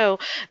sometimes I know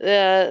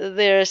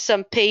there are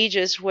some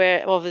pages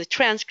where, of the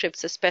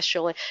transcripts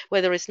especially,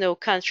 where there is no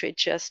country,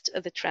 just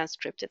the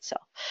transcript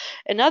itself.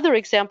 Another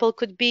example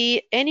could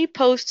be any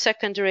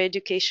post-secondary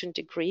education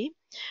degree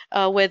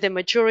where the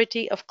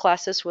majority of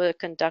classes were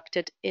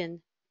conducted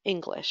in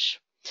English.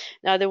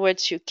 In other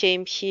words, you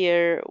came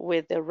here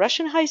with a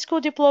Russian high school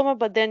diploma,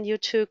 but then you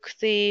took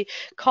the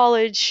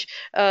college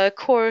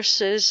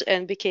courses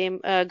and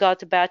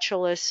got a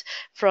bachelor's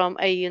from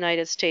a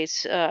United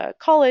States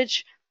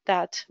college.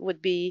 that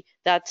would be,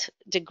 that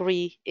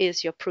degree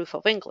is your proof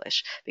of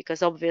English,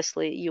 because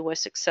obviously you were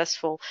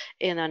successful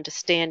in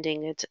understanding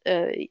it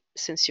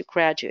since you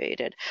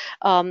graduated.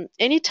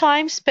 Any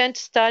time spent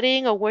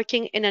studying or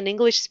working in an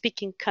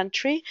English-speaking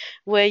country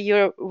where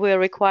you were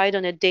required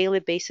on a daily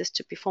basis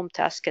to perform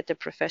tasks at the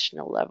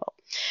professional level.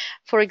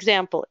 For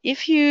example,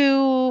 if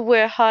you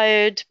were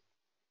hired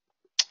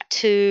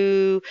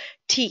to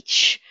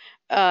teach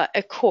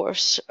a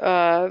course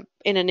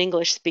in an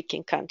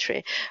English-speaking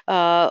country,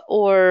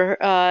 or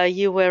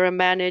you were a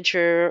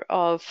manager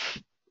of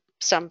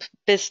some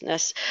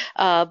business,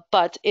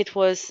 but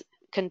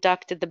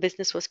the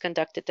business was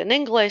conducted in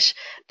English,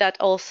 that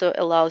also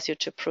allows you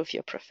to prove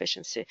your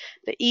proficiency.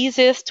 The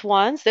easiest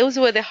ones, those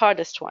were the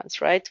hardest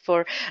ones, right?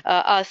 For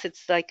us,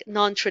 it's like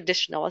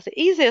non-traditional. The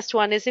easiest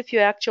one is if you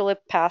actually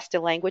passed a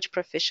language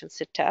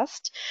proficiency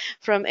test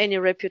from any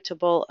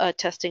reputable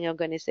testing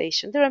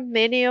organization. There are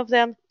many of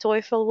them.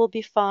 TOEFL will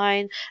be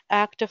fine,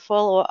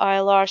 ACTFL or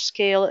ILR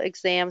scale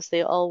exams,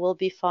 they all will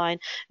be fine.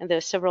 And there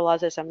are several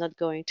others, I'm not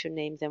going to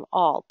name them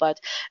all, but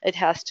it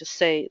has to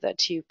say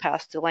that you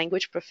passed the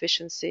English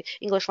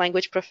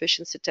language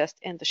proficiency test,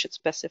 and they should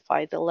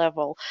specify the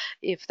level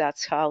if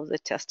that's how the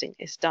testing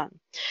is done.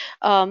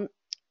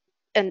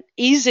 An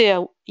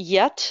easier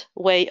yet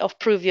way of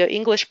prove your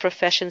English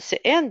proficiency,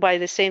 and by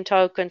the same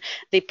token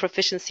the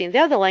proficiency in the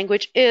other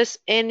language, is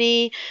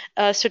any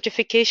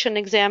certification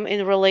exam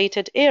in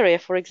related area.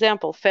 For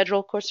example,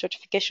 federal court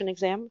certification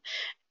exam.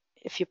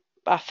 If you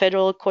are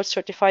federal court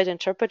certified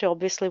interpreter,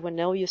 obviously we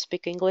know you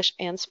speak English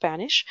and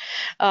Spanish.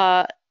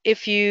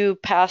 If you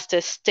passed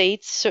a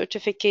state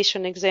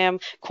certification exam,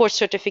 court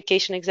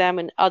certification exam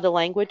in other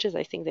languages,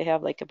 I think they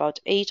have like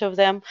about 8 of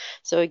them.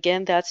 So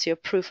again, that's your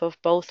proof of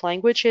both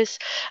languages.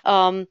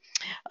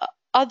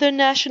 Other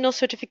national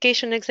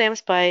certification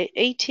exams by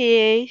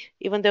ATA,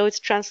 even though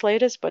it's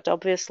translators, but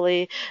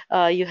obviously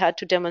you had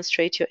to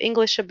demonstrate your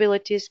English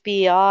abilities.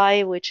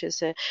 BEI, which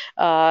is a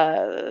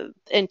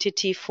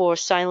entity for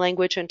sign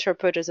language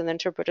interpreters and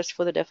interpreters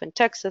for the deaf in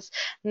Texas.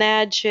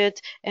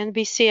 NAGIT,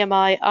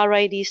 NBCMI,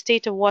 RID,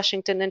 State of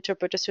Washington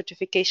interpreter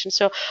certification.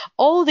 So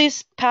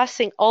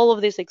passing all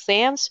of these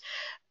exams,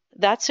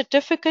 that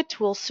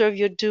certificate will serve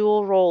your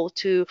dual role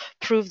to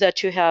prove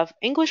that you have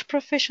English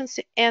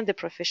proficiency and the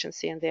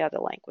proficiency in the other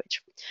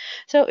language.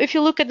 So if you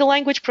look at the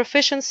language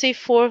proficiency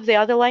for the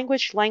other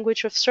language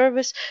of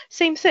service,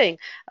 same thing.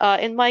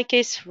 In my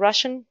case,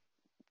 Russian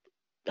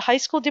high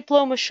school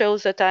diploma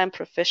shows that I am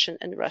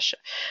proficient in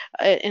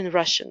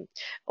Russian.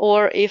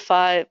 Or in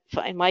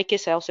my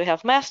case, I also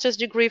have master's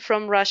degree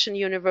from Russian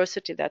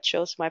university that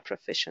shows my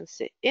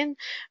proficiency in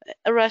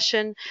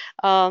Russian.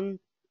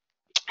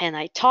 And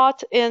I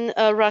taught in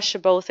Russia,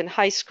 both in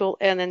high school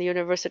and in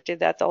university.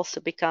 That also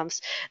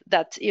becomes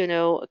that,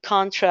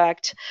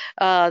 contract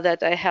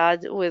that I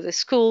had with the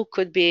school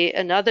could be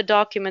another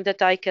document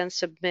that I can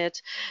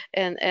submit.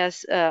 And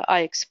as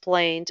I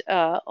explained,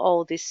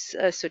 all these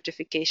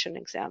certification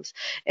exams.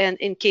 And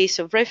in case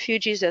of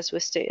refugees, as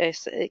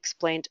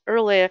explained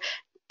earlier,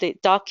 the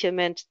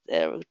document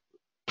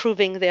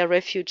proving their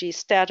refugee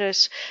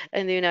status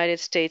in the United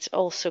States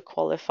also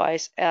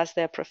qualifies as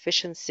their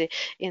proficiency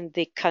in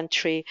the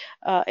country,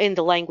 in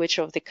the language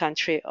of the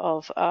country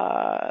of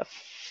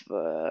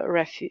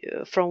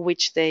from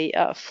which they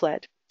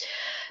fled.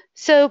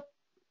 So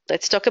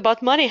let's talk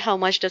about money. How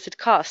much does it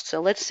cost?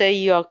 So let's say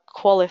you are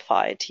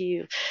qualified,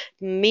 you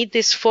meet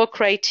these 4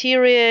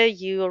 criteria,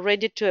 you are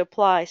ready to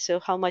apply. So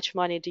how much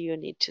money do you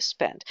need to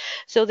spend?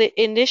 So the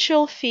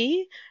initial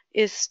fee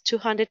is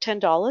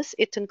 $210.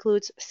 It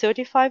includes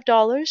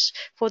 $35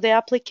 for the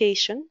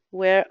application,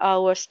 where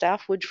our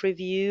staff would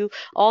review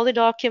all the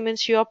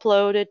documents you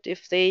uploaded.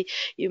 If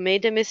you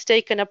made a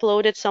mistake and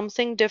uploaded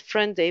something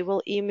different, they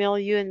will email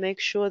you and make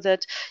sure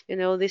that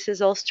this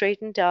is all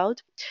straightened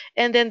out.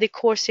 And then the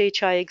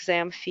CoreCHI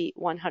exam fee,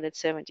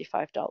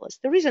 $175.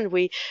 The reason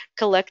we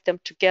collect them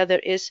together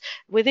is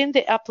within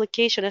the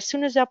application, as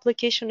soon as the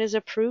application is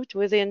approved,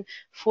 within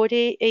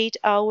 48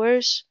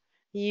 hours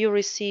you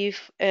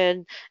receive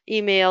an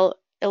email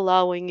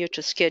allowing you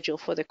to schedule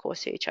for the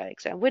CoreCHI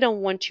exam. We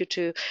don't want you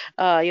to,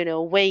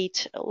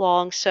 wait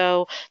long.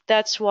 So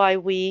that's why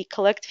we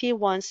collect fee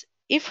once.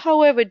 If,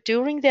 however,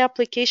 during the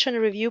application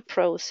review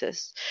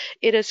process,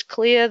 it is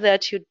clear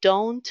that you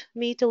don't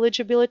meet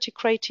eligibility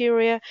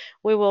criteria,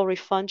 we will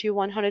refund you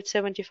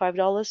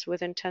 $175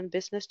 within 10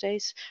 business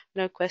days.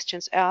 No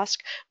questions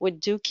asked. We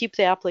do keep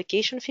the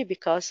application fee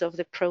because of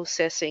the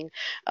processing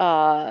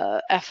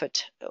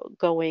effort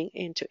going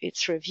into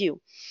its review.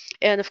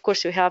 And of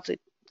course, you have the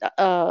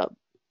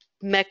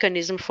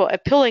mechanism for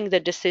appealing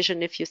the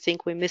decision. If you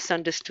think we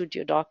misunderstood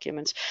your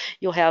documents,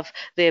 you'll have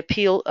the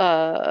appeal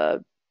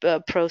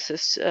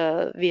process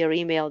via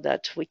email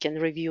that we can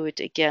review it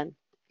again.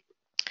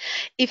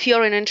 If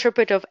you're an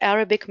interpreter of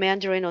Arabic,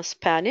 Mandarin, or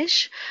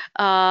Spanish,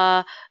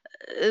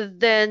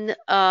 then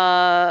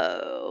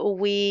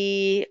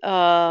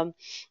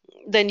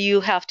then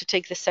you have to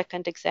take the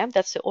second exam.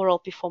 That's the oral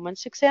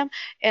performance exam,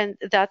 and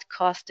that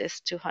cost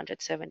is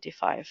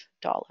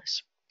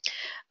 $275.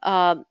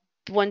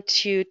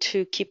 want you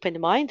to keep in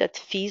mind that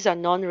fees are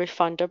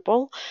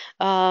non-refundable.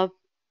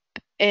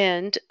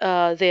 And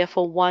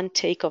therefore one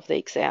take of the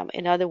exam.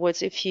 In other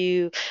words, if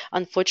you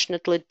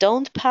unfortunately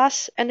don't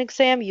pass an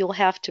exam, you'll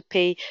have to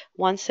pay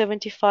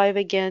 175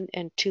 again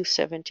and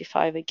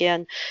 275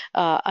 again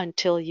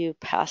until you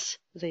pass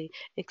the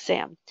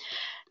exam.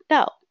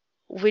 Now,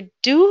 we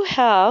do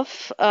have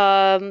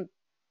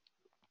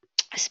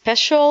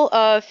special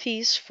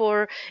fees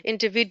for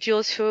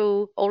individuals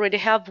who already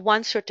have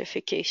one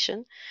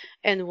certification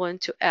and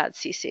want to add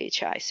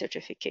CCHI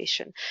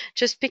certification,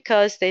 just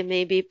because they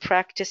may be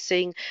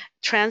practicing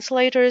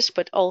translators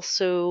but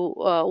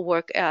also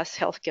work as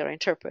healthcare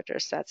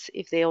interpreters. That's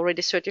if they're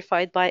already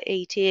certified by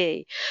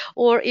ATA,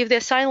 or if they're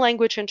sign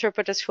language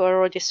interpreters who are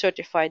already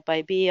certified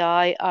by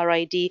BI,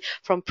 RID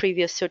from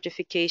previous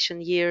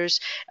certification years.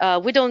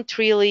 We don't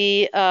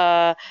really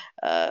as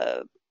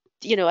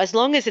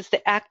long as it's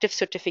the active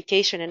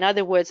certification, in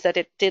other words, that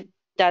it did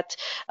that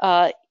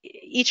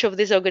each of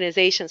these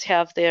organizations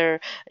have their,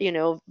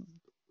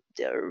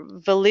 their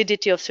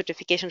validity of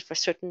certification for a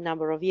certain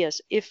number of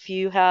years. If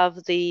you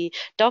have the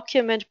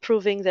document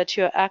proving that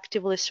you're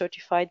actively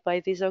certified by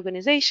these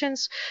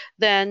organizations,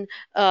 then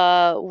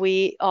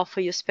we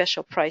offer you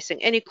special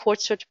pricing. Any court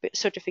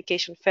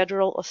certification,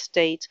 federal or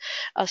state,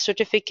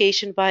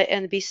 certification by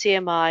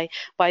NBCMI,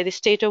 by the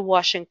state of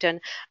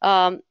Washington,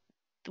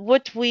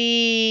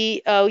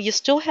 you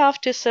still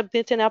have to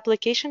submit an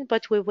application,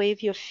 but we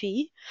waive your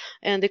fee,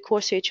 and the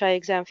CoreCHI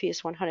exam fee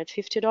is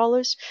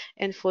 $150,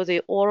 and for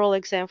the oral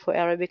exam for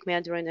Arabic,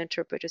 Mandarin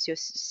interpreters, your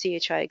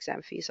CHI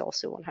exam fee is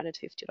also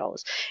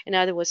 $150. In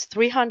other words,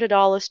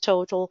 $300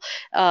 total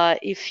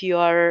if you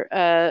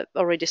are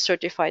already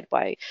certified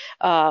by,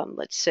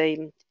 let's say,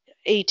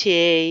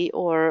 ATA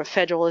or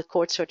federal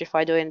court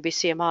certified or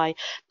NBCMI.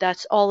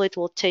 That's all it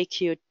will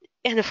take you,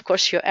 and of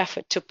course your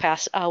effort to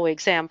pass our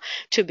exam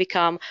to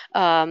become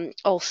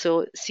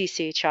also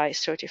CCHI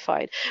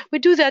certified. We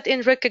do that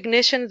in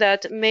recognition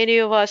that many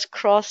of us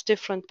cross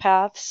different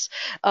paths,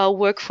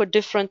 work for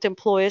different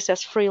employers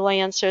as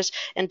freelancers,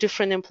 and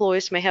different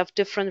employers may have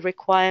different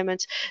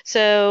requirements.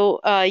 So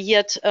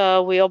yet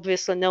we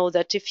obviously know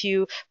that if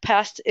you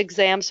passed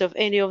exams of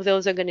any of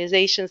those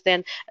organizations,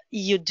 then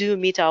you do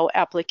meet our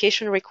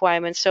application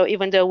requirements. So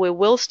even though we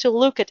will still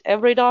look at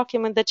every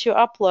document that you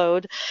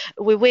upload,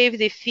 we waive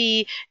the fee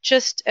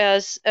just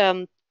as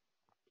a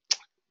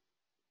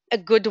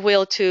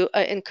goodwill to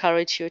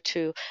encourage you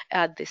to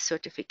add this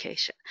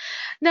certification.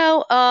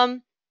 Now,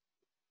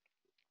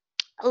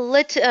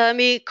 let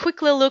me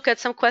quickly look at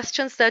some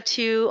questions that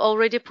you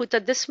already put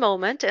at this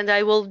moment, and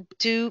I will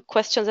do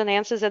questions and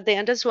answers at the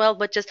end as well,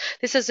 but just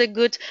this is a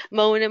good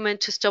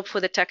moment to stop for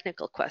the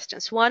technical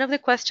questions. One of the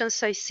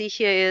questions I see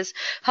here is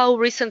how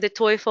recent the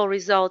TOEFL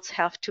results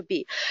have to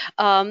be.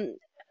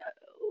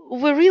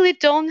 We really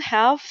don't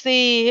have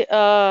the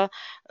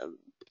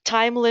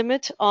time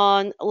limit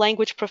on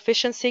language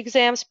proficiency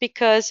exams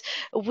because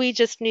we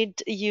just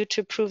need you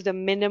to prove the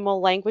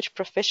minimal language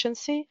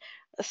proficiency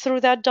through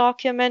that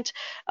document,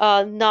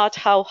 not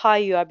how high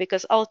you are,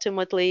 because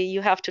ultimately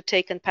you have to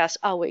take and pass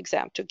our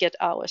exam to get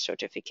our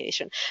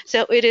certification.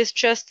 So it is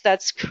just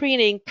that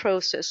screening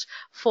process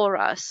for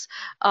us.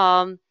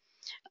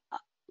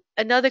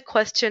 Another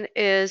question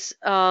is,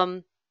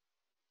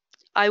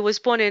 I was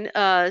born in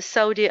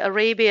Saudi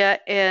Arabia,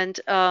 and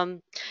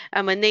I'm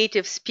a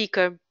native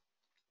speaker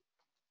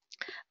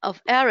of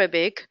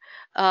Arabic.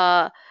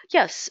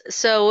 Yes,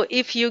 so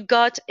if you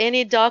got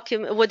any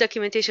document, what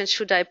documentation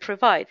should I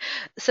provide?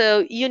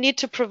 So you need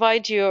to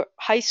provide your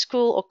high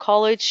school or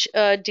college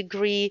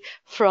degree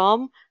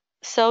from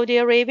Saudi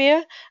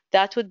Arabia.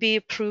 That would be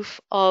proof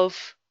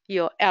of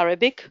your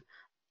Arabic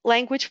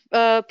language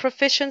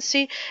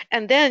proficiency,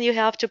 and then you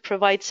have to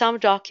provide some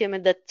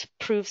document that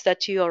proves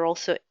that you are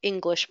also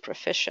English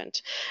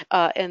proficient,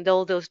 and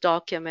all those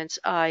documents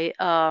I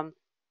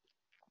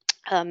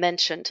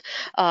mentioned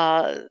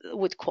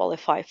would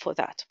qualify for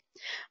that.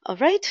 All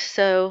right,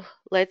 so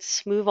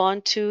let's move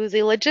on to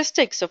the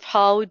logistics of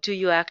how do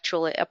you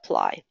actually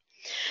apply.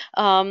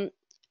 On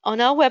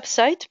our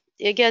website,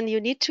 again, you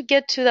need to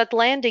get to that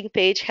landing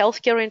page,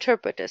 Healthcare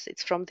Interpreters.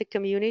 It's from the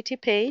community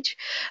page.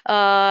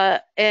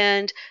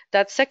 And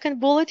that second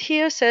bullet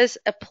here says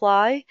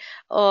apply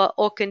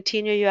or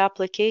continue your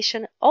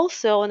application.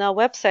 Also on our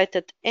website,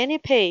 at any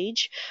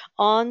page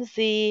on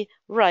the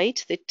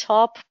right, the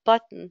top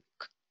button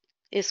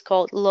is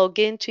called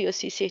login to your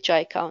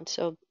CCHI account.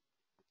 So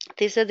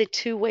these are the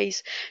two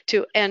ways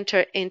to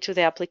enter into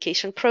the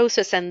application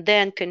process and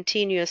then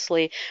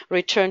continuously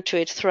return to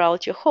it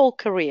throughout your whole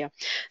career.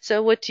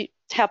 So what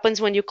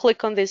happens when you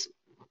click on these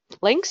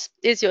links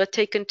is you're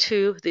taken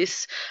to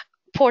this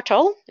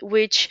portal,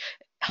 which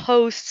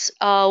hosts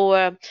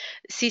our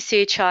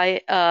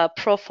CCHI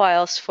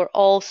profiles for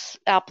all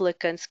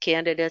applicants,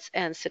 candidates,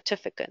 and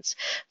certificates.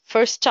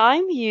 First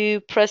time you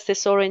press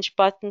this orange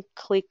button,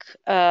 click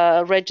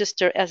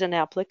register as an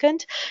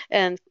applicant,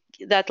 and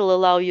that will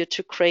allow you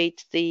to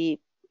create the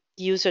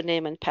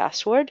username and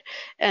password.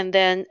 And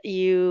then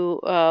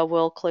you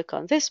will click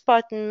on this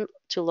button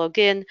to log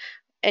in,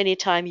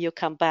 anytime you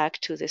come back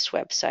to this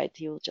website.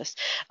 You'll just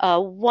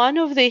one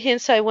of the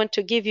hints I want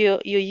to give you,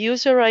 your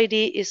user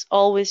ID is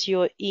always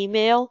your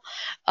email.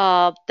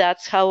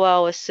 That's how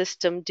our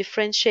system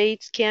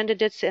differentiates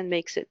candidates and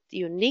makes it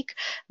unique.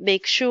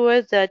 Make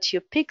sure that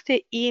you pick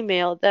the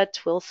email that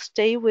will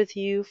stay with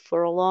you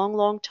for a long,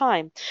 long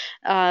time.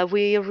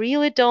 We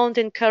really don't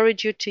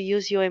encourage you to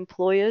use your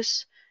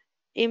employer's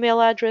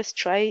email address.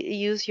 Try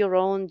use your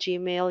own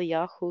Gmail,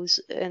 Yahoo's,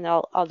 and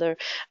all other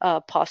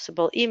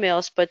possible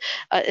emails. But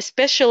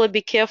especially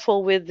be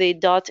careful with the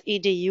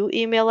 .edu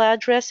email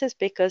addresses,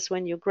 because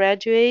when you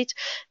graduate,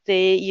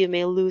 you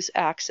may lose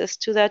access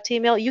to that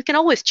email. You can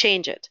always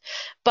change it,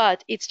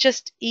 but it's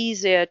just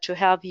easier to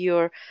have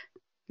your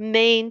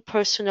main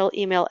personal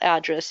email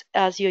address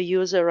as your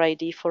user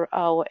ID for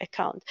our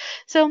account.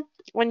 So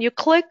when you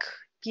click,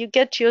 you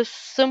get your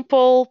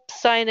simple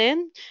sign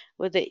in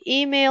with the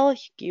email.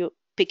 You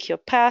pick your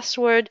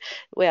password.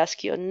 We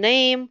ask your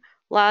name,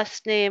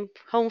 last name,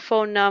 home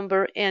phone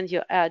number, and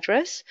your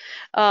address.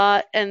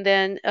 And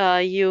then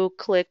you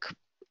click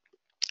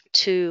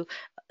to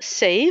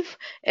save.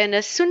 And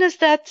as soon as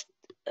that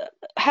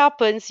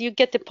happens, you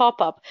get the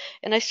pop-up.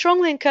 And I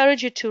strongly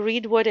encourage you to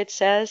read what it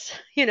says.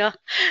 You know,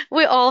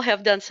 we all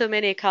have done so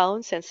many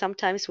accounts, and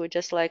sometimes we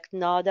just like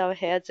nod our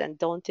heads and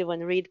don't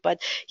even read.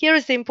 But here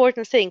is the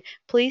important thing.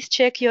 Please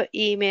check your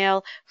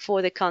email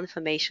for the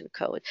confirmation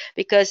code,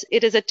 because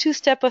it is a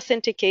two-step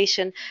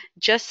authentication.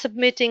 Just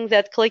submitting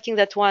that, clicking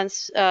that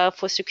once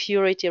for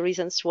security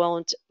reasons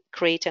won't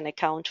create an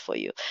account for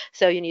you.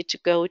 So you need to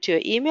go to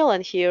your email,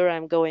 and here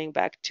I'm going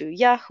back to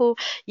Yahoo.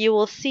 You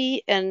will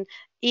see an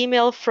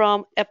email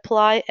from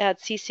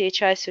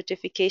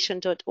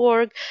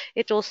apply@cchicertification.org.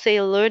 It will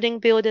say Learning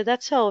Builder.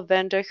 That's our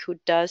vendor who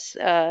does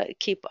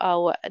keep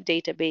our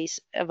database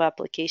of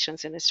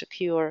applications in a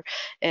secure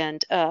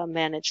and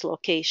managed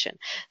location.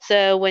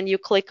 So when you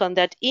click on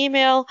that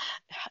email,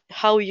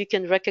 how you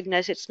can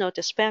recognize it's not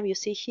a spam, you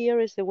see here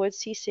is the word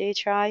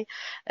CCHI,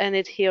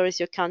 and here is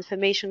your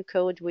confirmation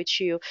code, which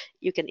you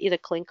can either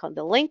click on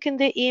the link in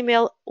the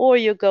email, or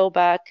you go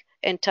back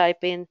and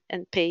type in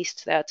and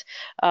paste that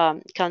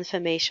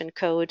confirmation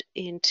code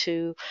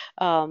into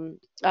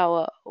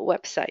our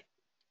website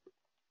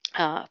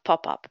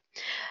pop-up.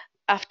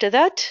 After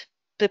that,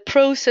 the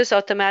process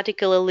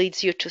automatically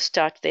leads you to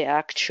start the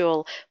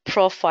actual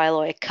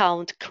profile or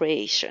account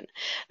creation.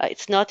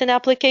 It's not an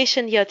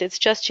application yet, it's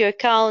just your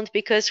account,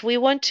 because we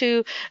want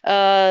to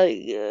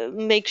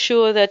make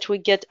sure that we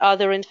get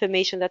other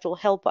information that will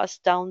help us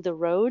down the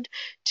road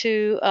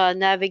to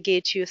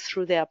navigate you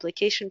through the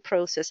application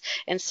process.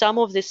 And some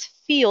of these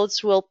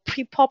fields will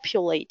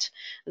pre-populate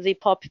the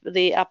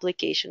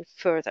application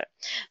further.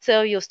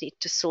 So you'll need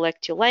to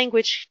select your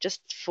language.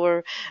 Just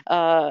for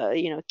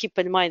keep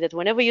in mind that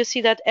whenever you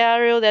see that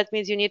arrow, that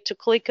means you need to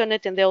click on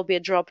it, and there will be a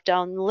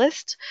drop-down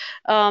list.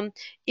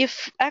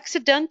 If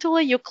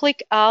accidentally you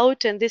click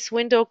out and this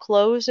window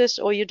closes,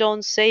 or you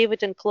don't save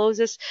it and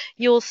closes,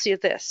 you'll see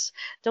this.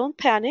 Don't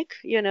panic.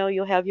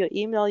 You have your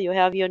email, you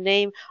have your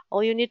name.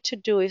 All you need to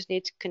do is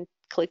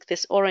click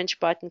this orange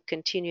button,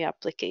 continue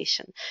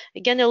application.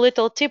 Again, a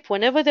little tip: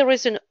 whenever there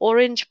is an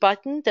orange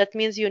button, that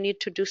means you need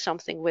to do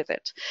something with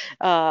it,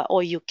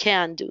 or you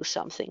can do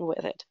something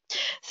with it.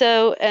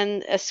 So,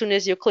 and as soon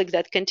as you click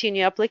that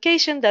continue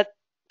application, that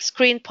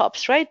screen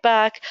pops right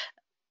back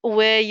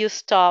where you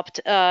stopped,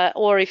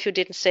 or if you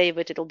didn't save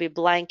it, it'll be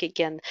blank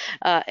again,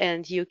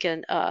 and you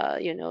can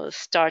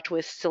start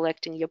with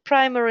selecting your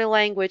primary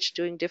language,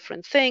 doing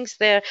different things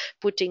there,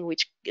 putting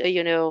which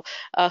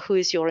who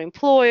is your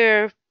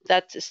employer.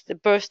 That is the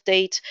birth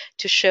date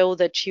to show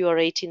that you are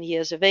 18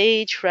 years of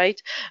age, right?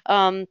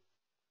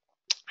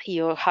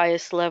 Your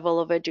highest level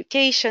of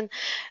education.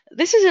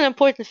 This is an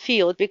important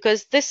field,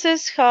 because this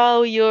is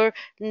how your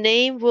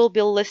name will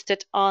be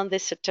listed on the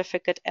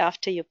certificate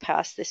after you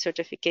pass the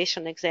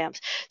certification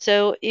exams.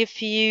 So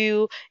if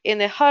you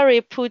in a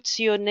hurry put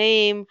your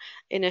name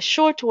in a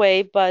short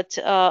way, but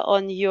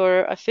on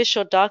your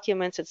official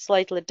documents it's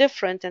slightly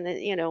different, and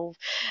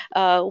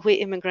we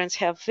immigrants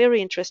have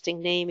very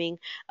interesting naming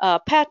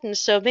patterns,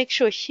 so make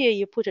sure here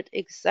you put it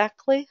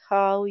exactly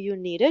how you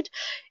need it.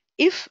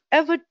 If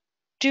ever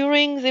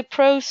during the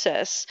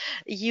process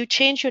you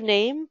change your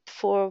name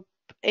for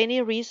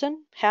any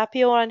reason,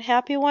 happy or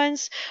unhappy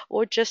ones,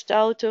 or just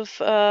out of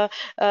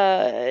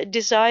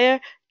desire,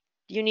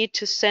 you need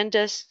to send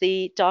us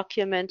the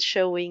document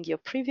showing your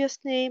previous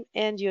name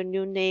and your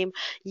new name.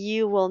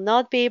 You will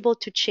not be able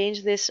to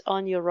change this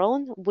on your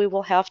own. We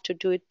will have to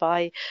do it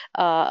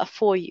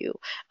for you.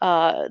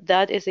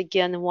 That is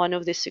again one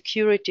of the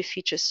security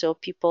features, so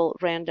people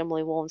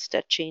randomly won't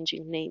start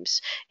changing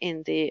names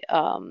in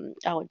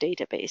our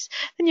database.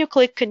 Then you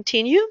click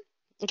continue.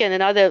 Again,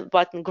 another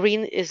button,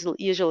 green, is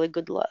usually a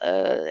good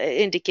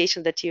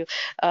indication that you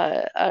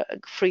are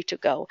free to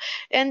go.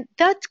 And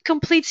that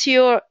completes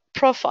your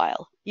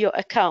profile, your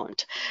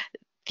account.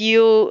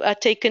 You are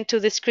taken to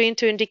the screen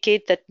to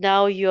indicate that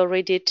now you're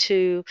ready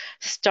to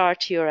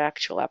start your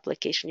actual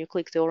application. You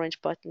click the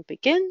orange button,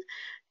 begin,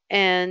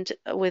 and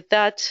with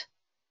that,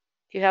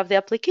 you have the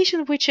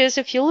application, which is,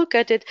 if you look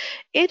at it,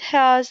 it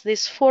has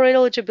these 4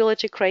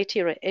 eligibility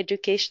criteria: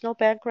 educational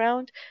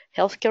background,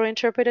 healthcare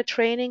interpreter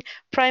training,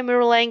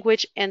 primary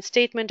language, and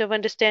statement of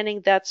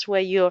understanding. That's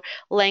where your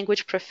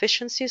language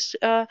proficiency is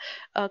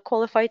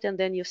qualified, and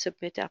then you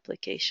submit the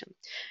application.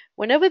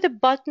 Whenever the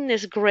button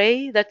is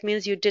gray, that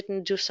means you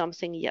didn't do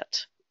something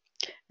yet.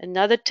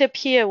 Another tip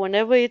here,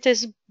 whenever it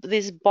is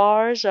these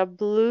bars are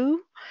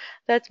blue,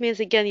 that means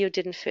again you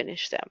didn't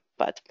finish them.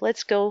 But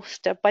let's go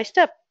step by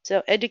step.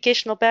 So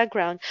educational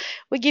background.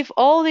 We give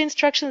all the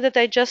instructions that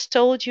I just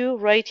told you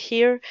right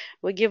here.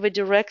 We give a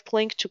direct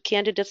link to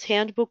Candidate's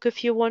Handbook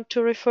if you want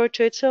to refer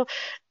to it. So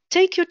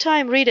take your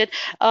time, read it.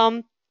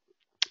 On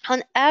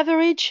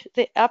average,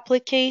 the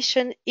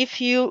application,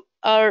 if you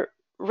are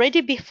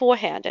ready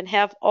beforehand and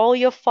have all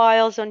your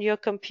files on your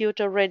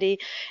computer ready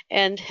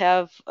and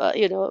have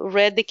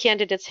read the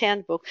Candidate's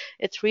Handbook,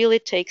 it really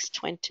takes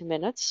 20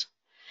 minutes.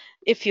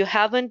 If you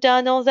haven't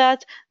done all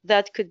that,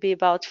 that could be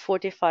about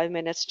 45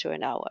 minutes to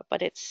an hour,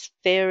 but it's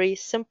very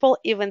simple,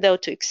 even though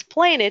to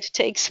explain it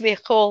takes me a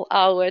whole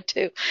hour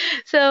too.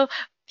 So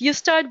you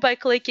start by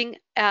clicking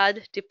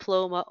Add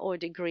Diploma or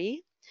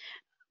Degree.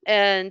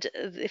 And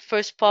the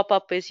first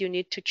pop-up is you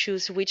need to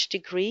choose which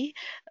degree.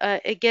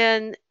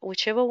 Again,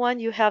 whichever one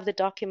you have the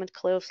document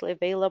closely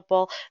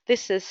available.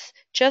 This is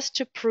just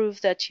to prove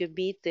that you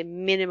meet the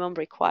minimum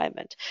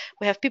requirement.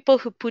 We have people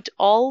who put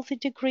all the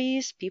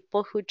degrees,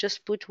 people who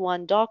just put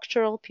one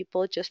doctoral,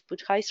 people just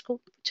put high school,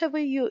 whichever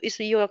you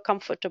are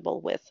comfortable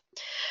with.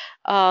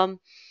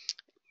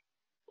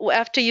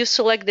 After you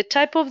select the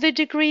type of the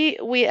degree,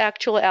 we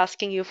actually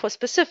asking you for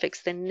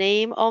specifics: the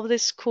name of the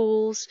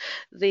schools,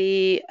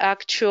 the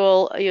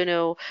actual,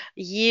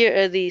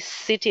 year, the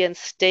city and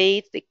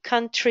state, the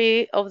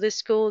country of the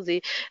school,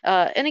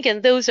 and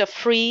again, those are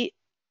free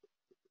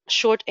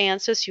short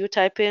answers. You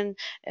type in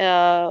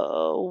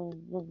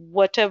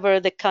whatever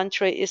the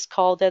country is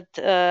called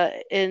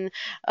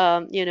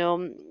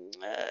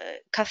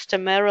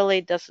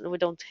customarily. We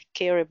don't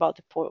care about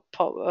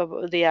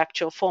the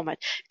actual format.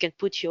 You can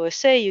put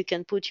USA, you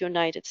can put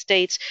United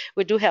States.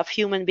 We do have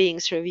human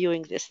beings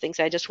reviewing these things.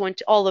 I just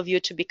want all of you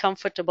to be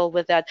comfortable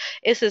with that.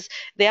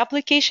 The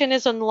application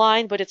is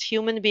online, but it's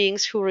human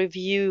beings who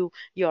review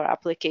your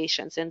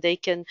applications, and they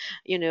can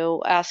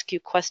ask you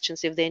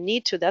questions if they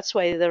need to. That's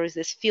why there is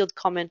this field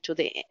comment to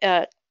the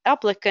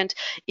applicant.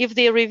 If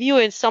they review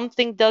and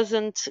something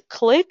doesn't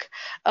click,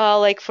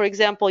 like for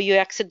example, you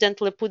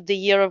accidentally put the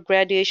year of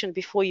graduation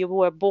before you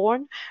were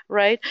born,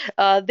 right?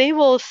 They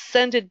will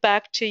send it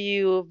back to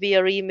you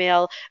via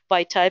email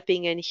by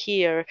typing in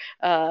here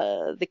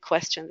the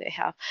question they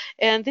have.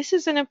 And this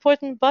is an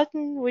important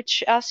button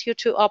which asks you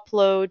to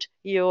upload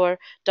your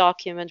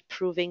document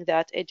proving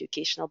that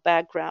educational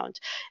background.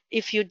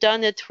 If you've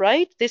done it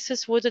right, this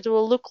is what it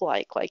will look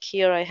like. Like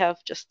here I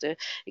have just an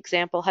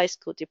example high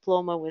school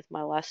diploma with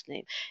my last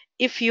name.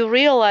 If you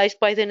realize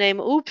by the name,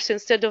 oops,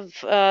 instead of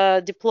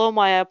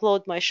diploma, I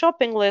upload my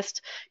shopping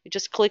list, you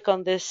just click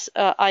on this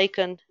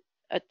icon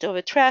of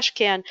a trash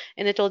can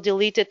and it'll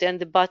delete it, and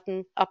the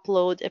button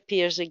upload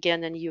appears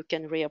again and you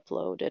can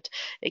re-upload it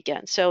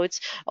again. So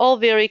it's all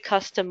very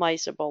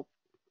customizable.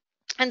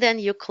 And then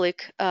you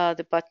click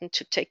the button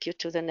to take you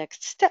to the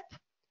next step.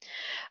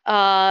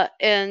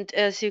 And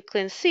as you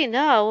can see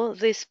now,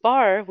 this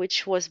bar,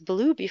 which was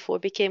blue before,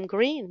 became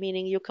green,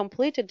 meaning you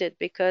completed it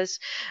because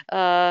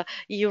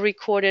you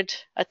recorded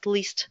at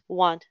least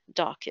one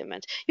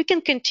document. You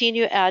can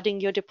continue adding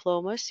your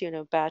diplomas,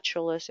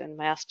 bachelor's and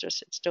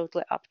master's. It's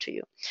totally up to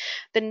you.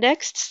 The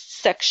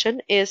next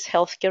section is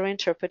healthcare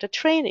interpreter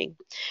training.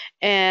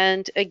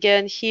 And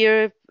again,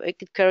 here I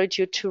encourage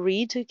you to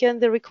read again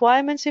the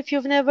requirements. If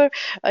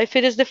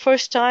it is the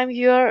first time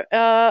you're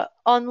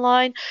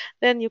online,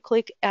 then you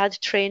click Add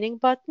Training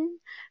button.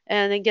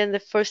 And again, the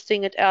first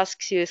thing it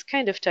asks you is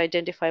kind of to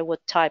identify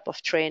what type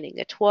of training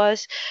it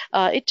was.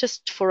 It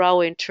just for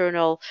our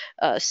internal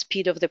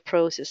speed of the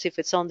process. If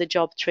it's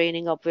on-the-job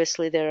training,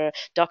 obviously there are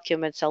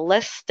documents are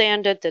less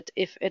standard than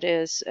if it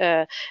is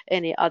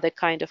any other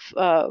kind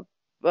of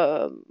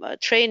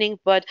training.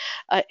 But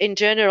in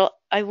general,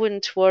 I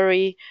wouldn't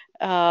worry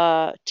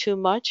too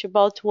much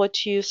about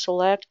what you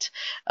select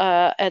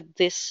at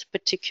this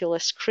particular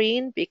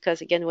screen,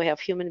 because again, we have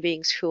human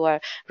beings who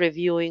are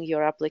reviewing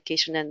your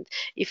application, and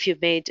if you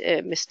made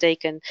a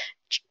mistake and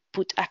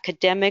put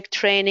academic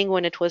training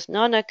when it was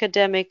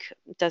non-academic,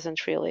 it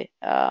doesn't really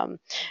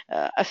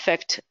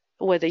affect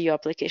whether your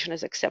application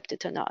is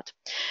accepted or not.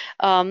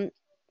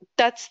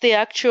 That's the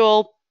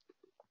actual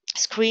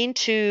screen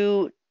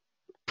to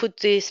put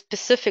the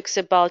specifics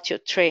about your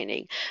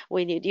training.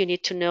 You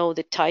need to know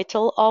the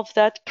title of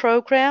that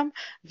program,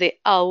 the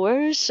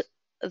hours,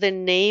 the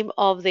name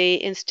of the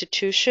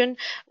institution,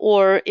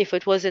 or if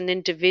it was an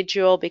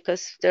individual,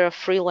 because there are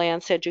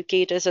freelance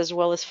educators as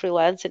well as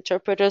freelance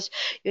interpreters,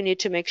 you need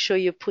to make sure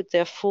you put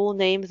their full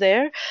name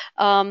there.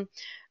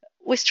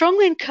 We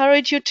strongly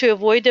encourage you to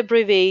avoid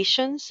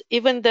abbreviations,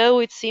 even though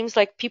it seems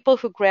like people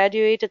who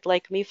graduated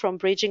like me from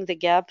Bridging the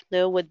Gap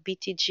know what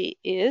BTG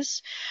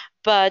is.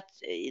 but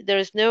there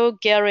is no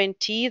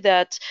guarantee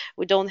that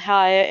we don't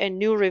hire a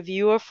new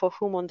reviewer for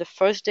whom on the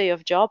first day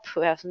of job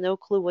who has no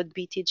clue what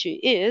BTG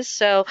is.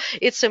 So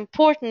it's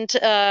important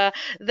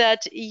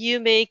that you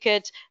make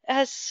it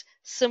as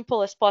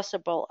simple as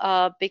possible,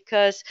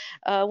 because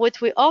what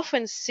we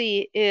often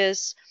see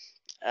is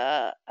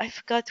I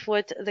forgot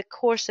what the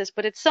course is,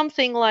 but it's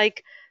something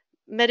like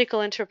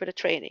medical interpreter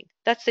training.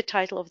 That's the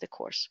title of the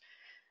course.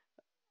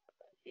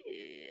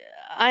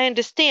 I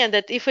understand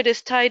that if it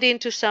is tied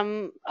into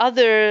some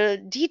other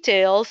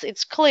details,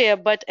 it's clear,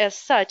 but as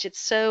such,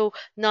 it's so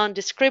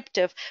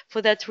non-descriptive.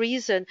 For that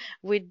reason,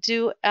 we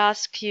do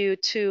ask you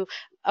to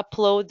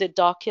upload the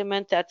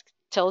document that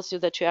tells you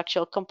that you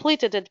actually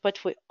completed it,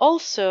 but we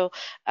also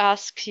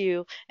ask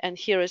you, and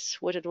here is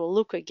what it will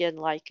look again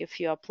like if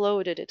you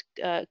uploaded it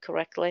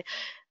correctly,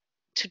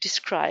 to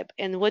describe.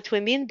 And what we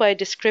mean by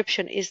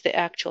description is the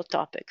actual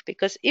topic.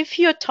 Because if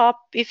your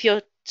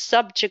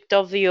subject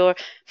of your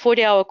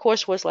 40-hour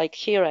course was like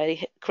here,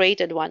 I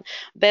created one,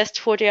 best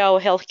 40-hour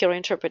healthcare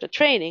interpreter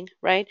training,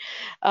 right?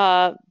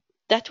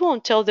 That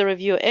won't tell the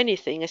reviewer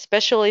anything,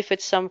 especially if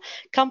it's some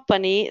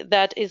company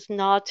that is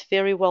not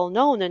very well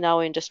known in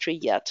our industry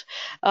yet.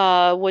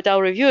 What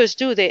our reviewers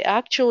do, they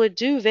actually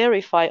do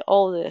verify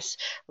all this,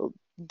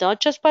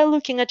 not just by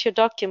looking at your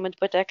document,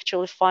 but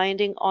actually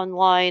finding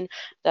online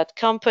that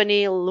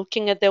company,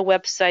 looking at their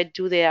website,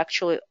 do they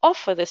actually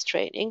offer this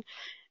training?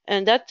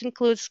 And that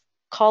includes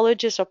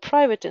colleges or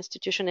private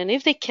institutions. And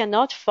if they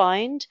cannot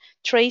find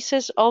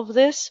traces of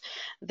this,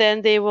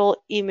 then they will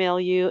email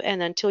you,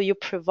 and until you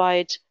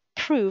provide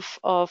proof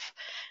of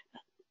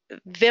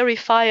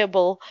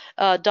verifiable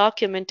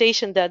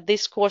documentation that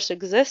this course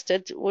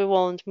existed, we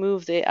won't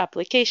move the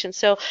application.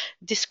 So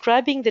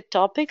describing the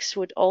topics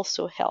would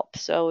also help.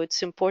 So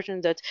it's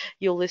important that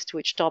you list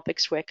which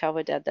topics were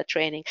covered at the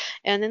training.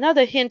 And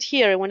another hint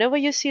here, whenever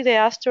you see the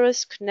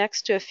asterisk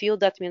next to a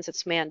field, that means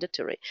it's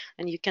mandatory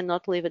and you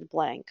cannot leave it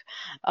blank.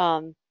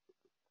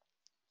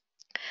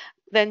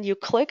 Then you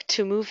click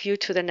to move you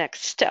to the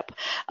next step.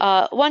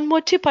 One more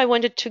tip I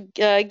wanted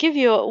to give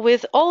you: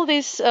 with all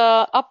these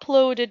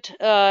uploaded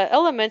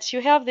elements,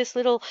 you have this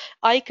little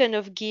icon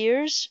of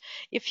gears.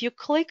 If you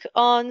click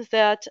on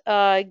that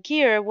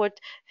gear,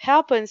 what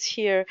happens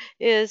here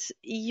is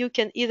you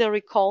can either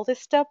recall this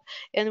step,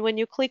 and when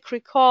you click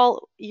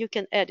recall, you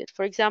can edit.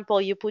 For example,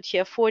 you put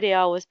here 40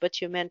 hours,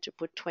 but you meant to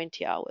put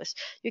 20 hours.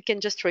 You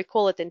can just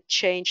recall it and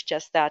change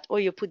just that, or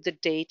you put the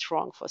date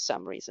wrong for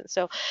some reason.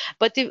 So,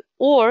 but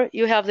or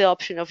you have the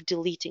option of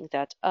deleting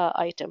that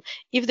item.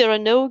 If there are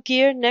no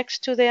gear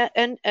next to the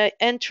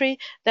entry,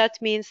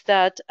 that means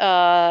that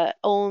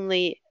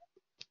only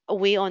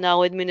we on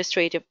our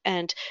administrative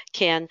end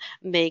can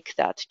make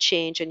that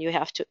change, and you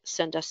have to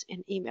send us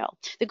an email.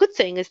 The good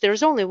thing is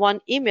there's only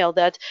one email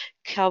that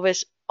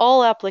covers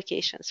all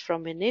applications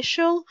from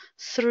initial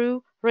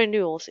through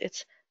renewals.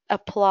 It's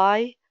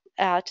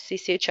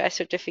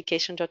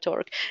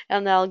apply@cchicertification.org,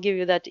 and I'll give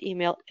you that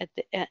email at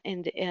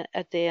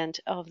the end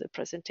of the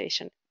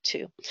presentation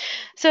too.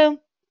 So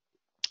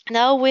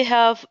now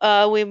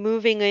we're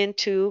moving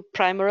into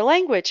primary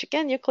language.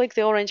 Again, you click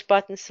the orange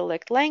button,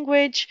 select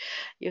language.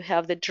 You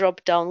have the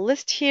drop-down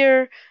list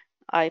here.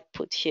 I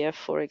put here,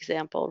 for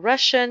example,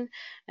 Russian,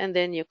 and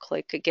then you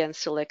click again,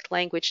 select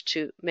language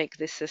to make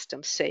the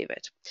system save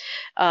it.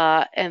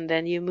 And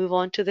then you move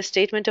on to the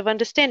statement of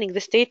understanding.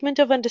 The statement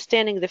of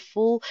understanding, the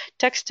full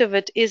text of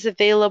it is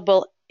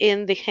available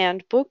in the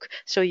handbook,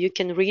 so you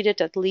can read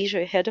it at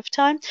leisure ahead of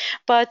time.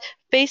 But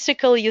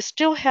basically, you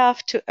still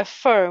have to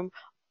affirm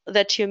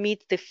that you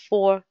meet the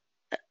 4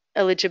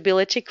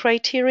 eligibility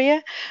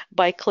criteria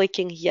by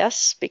clicking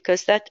yes,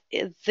 because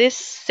this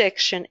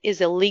section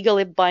is a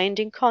legally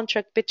binding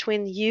contract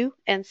between you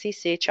and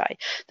CCHI,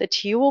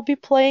 that you will be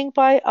playing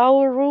by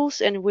our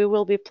rules and we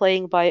will be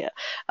playing by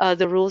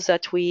the rules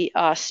that we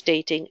are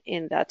stating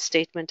in that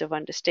statement of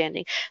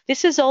understanding.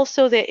 This is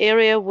also the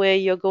area where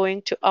you're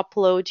going to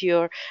upload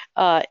your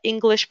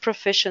English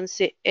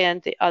proficiency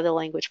and the other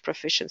language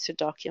proficiency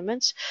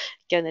documents.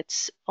 Again,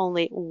 it's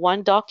only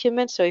one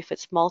document, so if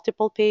it's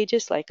multiple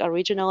pages like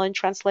original and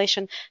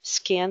translation,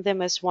 scan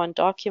them as one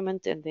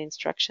document, and the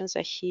instructions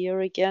are here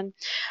again.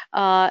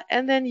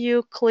 And then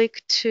you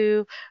click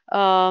to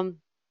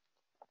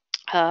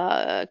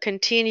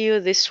continue.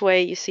 This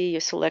way, you see you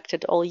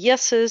selected all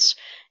yeses,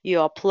 you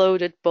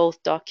uploaded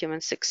both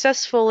documents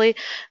successfully.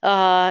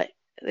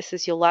 This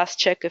is your last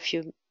check. If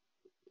you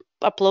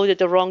uploaded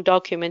the wrong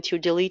document, you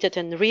delete it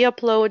and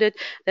re-upload it,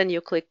 then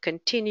you click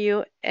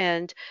continue,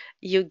 and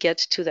you get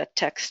to the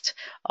text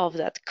of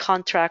that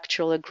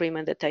contractual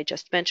agreement that I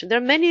just mentioned. There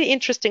are many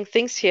interesting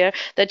things here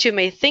that you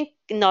may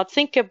not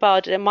think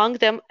about, among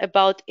them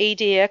about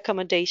ADA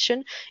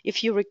accommodation.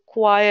 If you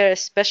require a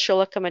special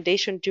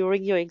accommodation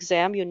during your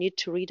exam, you need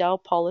to read our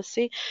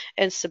policy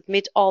and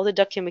submit all the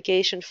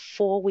documentation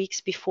 4 weeks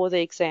before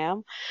the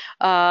exam.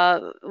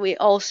 We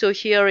also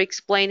here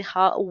explain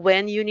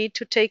when you need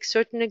to take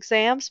certain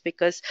exams,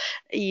 because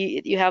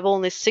you have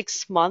only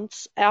 6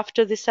 months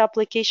after this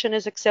application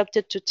is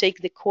accepted to take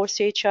the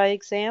CoreCHI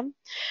exam.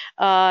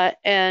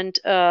 and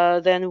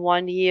then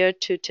 1 year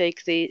to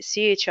take the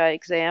CHI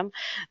exam,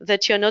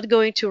 that you're not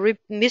going to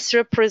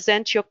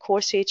misrepresent your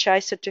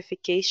CoreCHI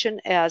certification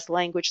as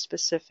language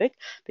specific,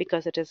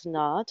 because it is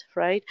not,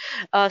 right?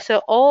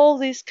 So all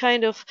these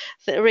kind of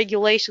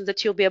regulations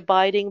that you'll be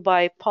abiding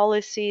by,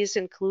 policies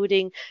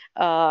including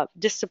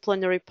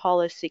disciplinary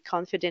policy,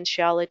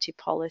 confidentiality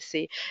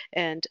policy,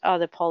 and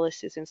other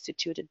policies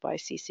instituted by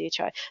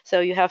CCHI. So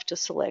you have to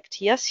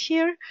select yes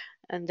here,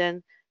 and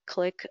then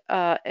click,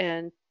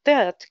 and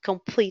that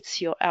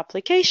completes your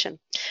application.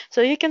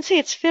 So you can see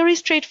it's very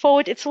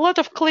straightforward. It's a lot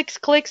of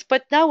clicks,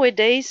 but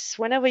nowadays,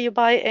 whenever you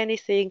buy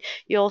anything,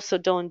 you also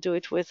don't do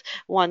it with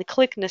one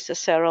click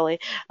necessarily,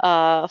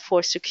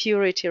 for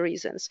security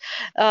reasons.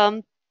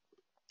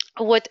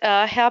 What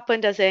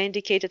happened, as I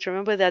indicated,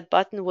 remember that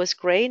button was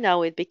gray,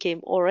 now it became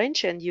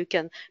orange, and you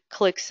can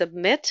click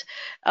submit.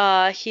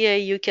 Here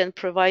you can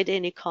provide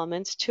any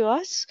comments to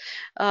us.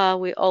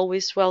 We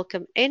always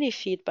welcome any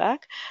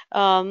feedback,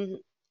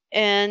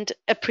 and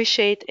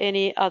appreciate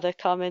any other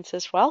comments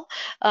as well.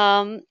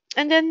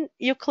 And then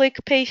you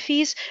click pay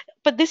fees.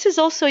 But this is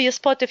also your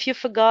spot if you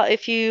forgot,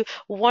 if you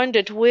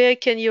wondered where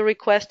can you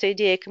request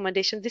ADA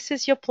accommodation. This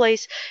is your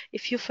place.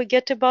 If you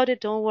forget about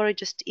it, don't worry,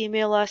 just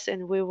email us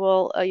and we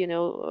will,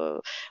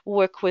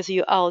 work with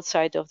you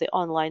outside of the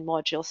online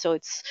module. So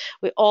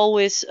we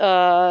always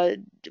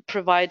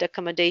provide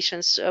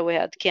accommodations. We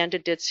had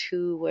candidates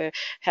who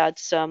had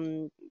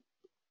some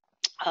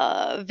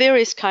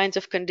various kinds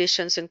of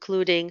conditions,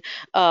 including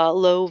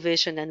low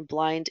vision and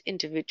blind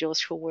individuals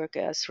who work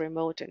as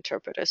remote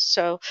interpreters.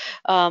 So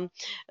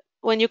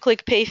when you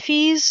click pay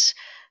fees,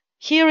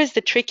 here is the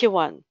tricky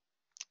one.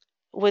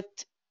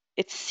 What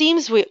it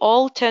seems we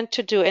all tend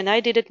to do, and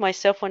I did it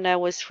myself when I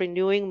was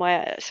renewing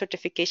my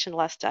certification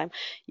last time,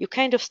 you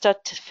kind of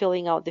start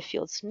filling out the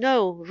fields.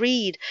 No,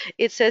 read.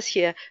 It says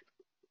here,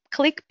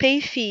 click pay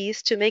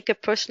fees to make a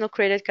personal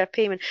credit card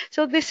payment.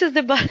 So this is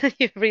the button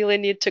you really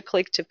need to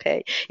click to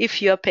pay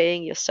if you're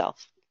paying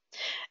yourself.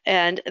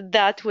 And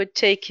that would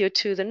take you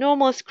to the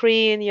normal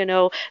screen.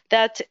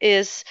 That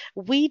is,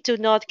 we do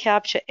not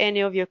capture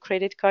any of your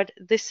credit card.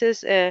 This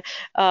is a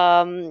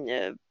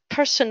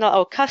personal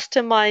or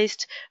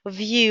customized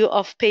view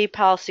of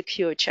PayPal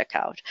secure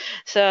checkout.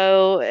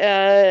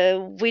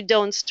 So we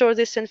don't store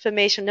this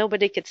information.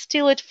 Nobody can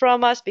steal it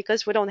from us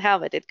because we don't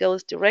have it. It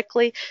goes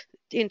directly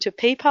into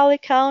PayPal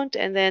account,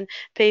 and then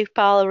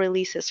PayPal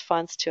releases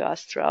funds to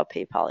us through our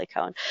PayPal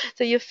account.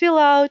 So you fill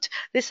out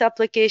this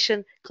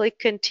application, click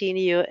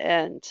continue,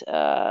 and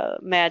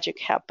magic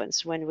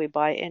happens when we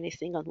buy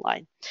anything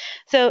online.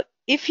 So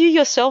if you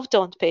yourself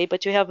don't pay,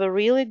 but you have a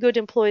really good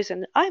employees,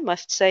 and I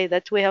must say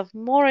that we have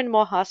more and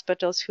more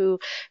hospitals who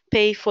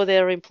pay for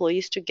their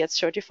employees to get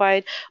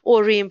certified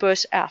or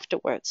reimburse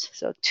afterwards.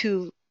 So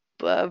two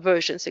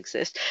versions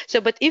exist.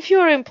 So, but if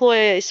your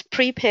employer is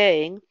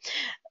prepaying,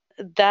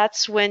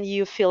 that's when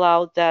you fill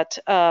out that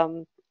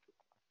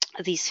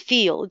these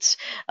fields,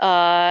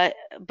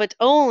 but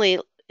only,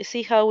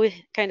 see how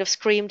we kind of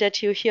screamed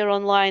at you here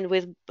online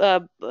with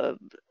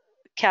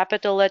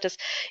capital letters,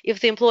 if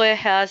the employer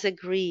has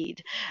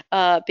agreed,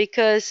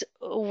 because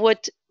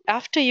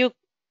after you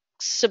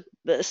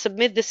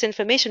submit this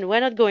information, we're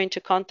not going to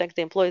contact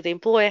the employer. The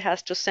employer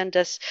has to send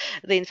us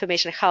the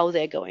information how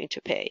they're going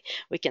to pay.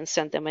 We can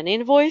send them an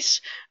invoice,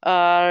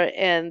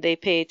 and they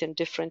pay it in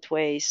different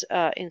ways,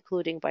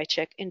 including by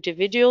check.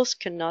 Individuals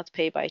cannot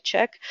pay by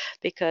check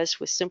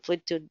because we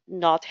simply do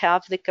not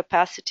have the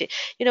capacity.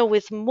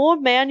 With more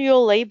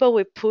manual labor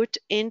we put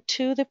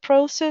into the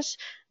process,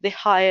 the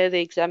higher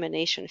the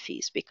examination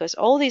fees, because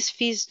all these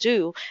fees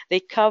they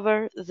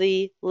cover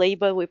the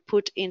labor we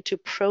put into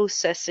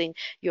processing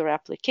your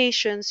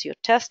applications, your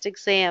test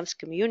exams,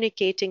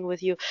 communicating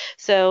with you.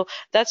 So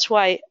that's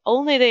why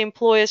only the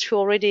employers who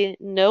already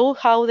know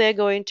how they're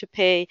going to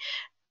pay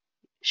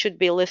should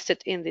be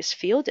listed in this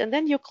field. And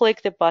then you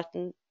click the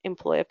button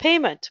employer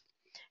payment.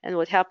 And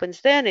what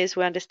happens then is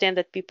we understand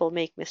that people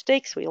make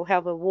mistakes. We'll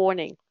have a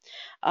warning.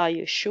 Are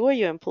you sure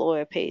your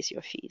employer pays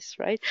your fees,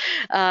 right?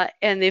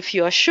 And if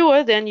you are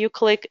sure, then you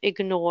click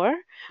ignore,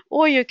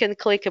 or you can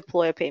click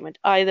employer payment.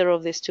 Either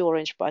of these two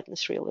orange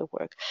buttons really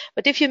work.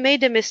 But if you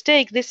made a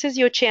mistake, this is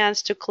your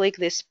chance to click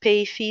this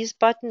pay fees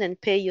button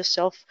and pay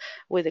yourself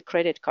with a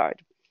credit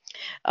card.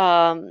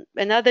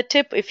 Another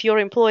tip, if your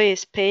employee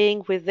is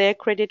paying with their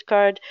credit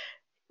card,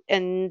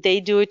 and they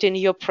do it in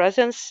your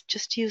presence,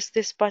 just use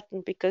this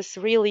button, because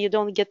really you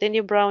don't get any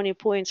brownie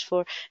points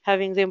for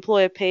having the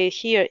employer pay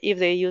here if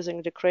they're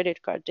using the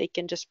credit card. They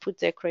can just put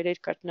their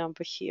credit card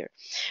number here,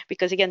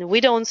 because again, we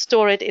don't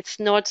store it.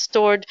 It's not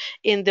stored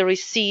in the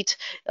receipt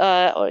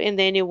or in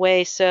any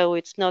way, so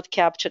it's not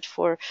captured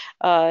for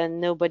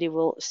nobody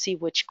will see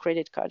which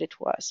credit card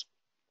it was.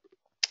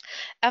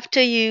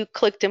 After you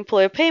clicked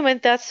employer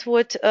payment, that's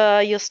what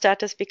your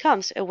status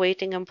becomes,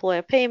 awaiting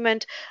employer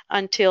payment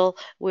until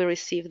we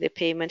receive the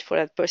payment for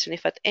that person.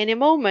 If at any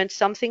moment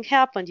something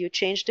happened, you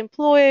changed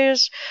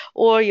employers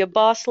or your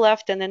boss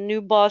left and a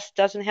new boss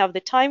doesn't have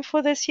the time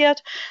for this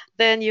yet,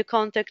 then you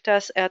contact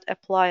us at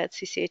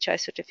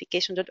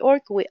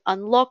apply@cchicertification.org. We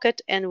unlock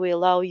it and we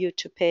allow you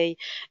to pay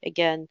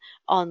again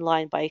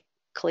online by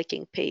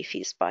clicking Pay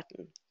Fees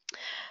button.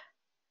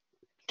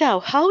 Now,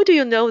 how do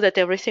you know that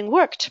everything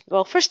worked?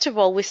 Well, first of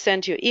all, we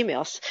send you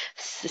emails.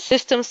 The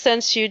system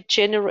sends you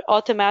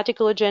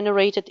automatically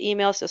generated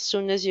emails as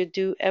soon as you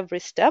do every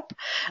step.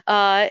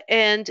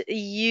 And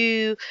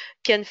you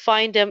can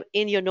find them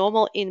in your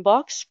normal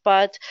inbox.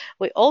 But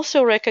we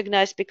also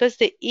recognize, because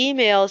the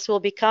emails will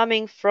be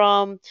coming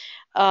from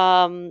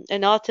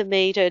an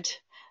automated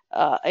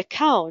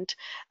account,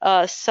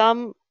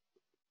 some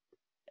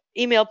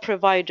email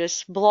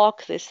providers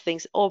block these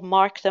things or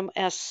mark them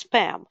as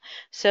spam.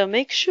 So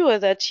make sure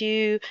that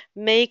you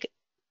make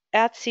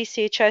at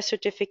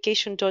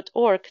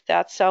CCHIcertification.org,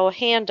 that's our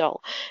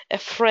handle, a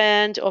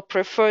friend or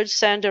preferred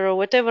sender or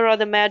whatever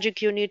other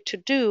magic you need to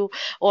do,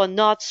 or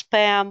not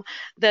spam,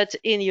 that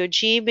in your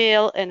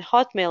Gmail and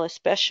Hotmail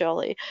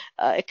especially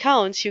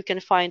accounts you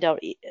can find our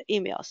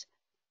emails.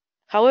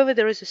 However,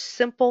 there is a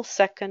simple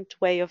second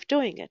way of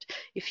doing it.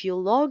 If you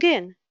log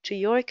in to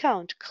your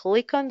account,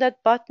 click on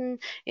that button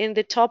in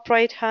the top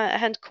right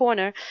hand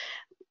corner,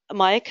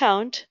 My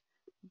Account,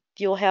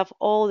 you'll have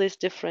all these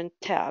different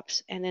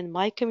tabs. And in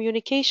My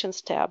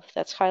Communications tab,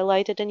 that's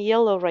highlighted in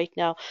yellow right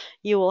now,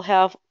 you will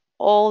have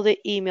all the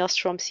emails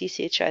from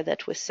CCHI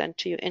that was sent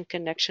to you in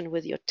connection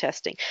with your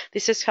testing.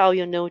 This is how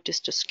your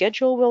notice to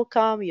schedule will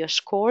come, your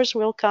scores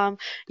will come,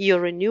 your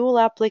renewal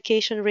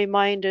application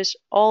reminders,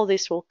 all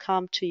this will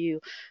come to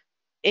you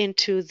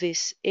into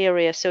this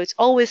area. So it's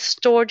always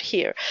stored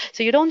here.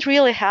 So you don't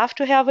really have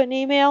to have an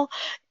email.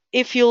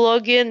 If you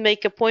log in,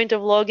 make a point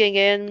of logging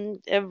in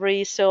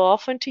every so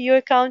often to your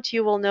account,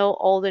 you will know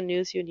all the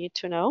news you need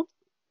to know.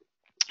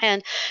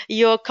 And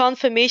your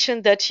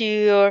confirmation that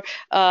your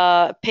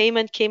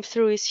payment came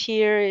through is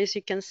here, as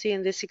you can see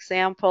in this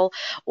example,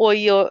 or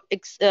your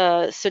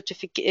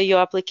certificate,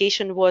 your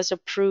application was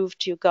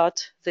approved, you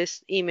got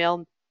this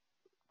email.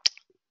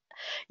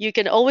 You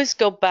can always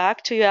go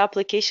back to your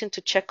application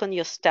to check on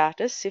your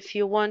status if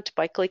you want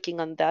by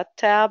clicking on that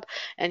tab.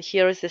 And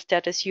here is the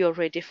status, you're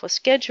ready for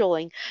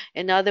scheduling.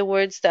 In other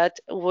words, that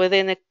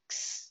within a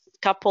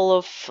couple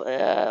of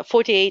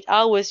 48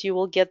 hours, you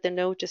will get the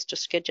notice to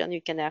schedule, and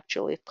you can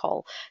actually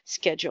call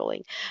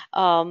scheduling.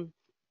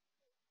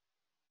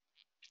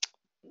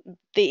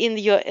 In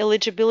your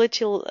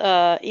eligibility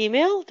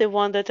email, the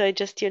one that I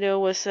just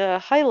was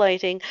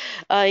highlighting,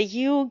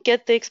 you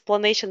get the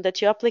explanation that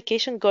your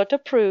application got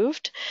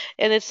approved,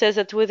 and it says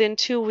that within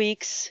 2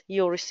 weeks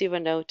you'll receive a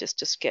notice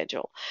to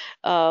schedule.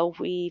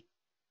 We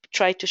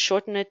try to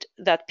shorten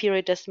that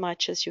period as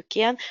much as you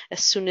can.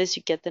 As soon as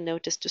you get the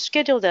notice to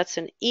schedule, that's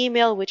an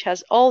email which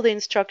has all the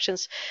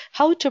instructions,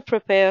 how to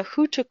prepare,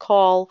 who to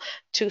call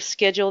to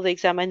schedule the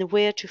exam, and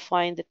where to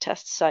find the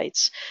test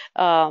sites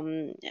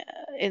in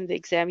the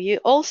exam.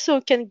 You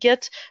also can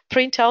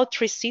print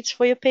out receipts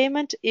for your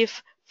payment.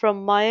 If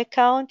from My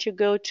Account you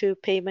go to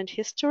payment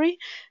history,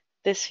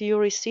 this view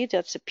receipt,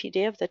 that's a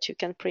PDF that you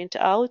can print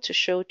out to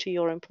show to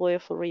your employer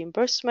for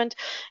reimbursement,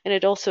 and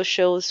it also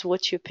shows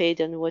what you paid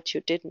and what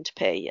you didn't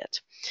pay yet.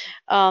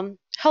 How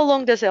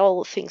long does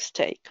all things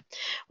take?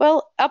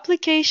 Well,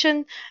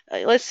 application,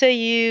 let's say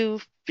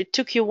it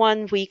took you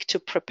 1 week to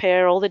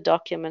prepare all the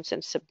documents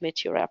and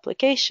submit your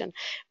application.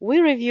 We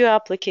review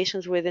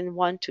applications within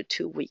 1 to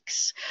 2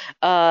 weeks.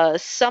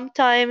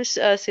 Sometimes,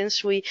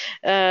 since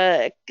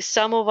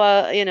some of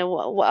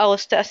our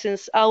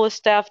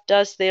staff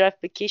does their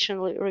application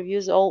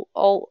reviews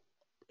all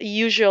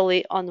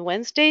usually on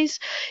Wednesdays.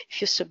 If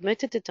you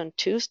submitted it on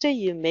Tuesday,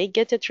 you may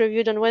get it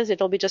reviewed on Wednesday.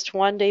 It'll be just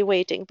 1 day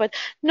waiting, but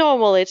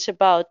normally it's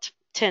about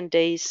 10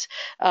 days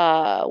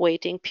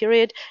waiting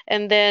period,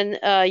 and then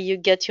you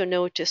get your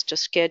notice to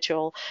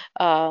schedule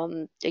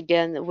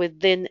again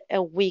within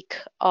a week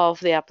of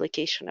the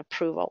application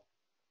approval.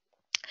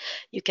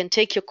 You can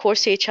take your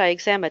CoreCHI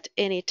exam at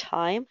any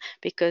time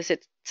because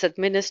it's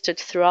administered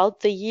throughout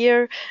the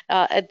year.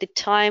 At the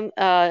time,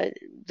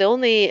 the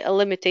only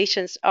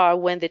limitations are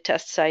when the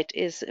test site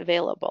is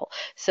available.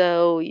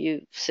 So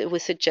we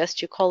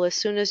suggest you call as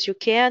soon as you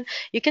can.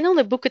 You can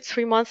only book it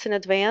 3 months in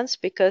advance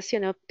because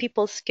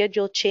people's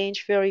schedule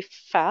change very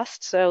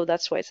fast. So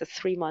that's why it's a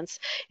 3 months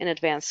in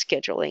advance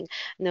scheduling,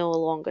 no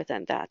longer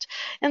than that.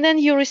 And then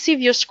you receive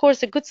your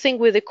scores. The good thing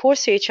with the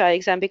CoreCHI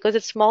exam, because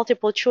it's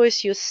multiple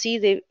choice, you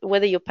see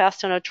whether you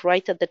passed or not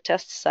right at the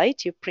test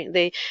site.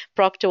 The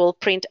proctor will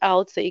print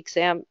out the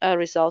exam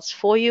results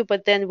for you,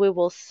 but then we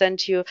will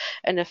send you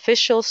an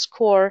official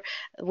score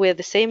with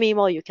the same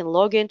email. You can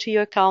log into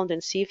your account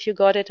and see if you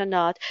got it or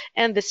not,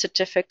 and the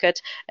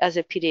certificate as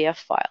a PDF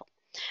file.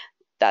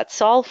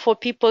 That's all for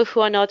people who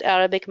are not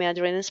Arabic,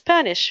 Mandarin, and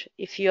Spanish.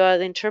 If you are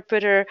the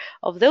interpreter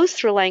of those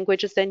three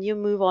languages, then you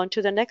move on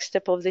to the next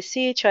step of the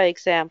CHI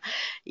exam.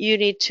 You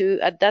need to,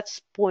 at that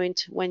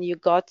point, when you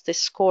got the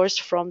scores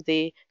from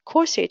the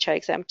CoreCHI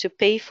exam, to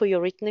pay for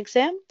your written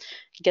exam,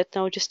 get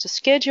notice to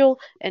schedule,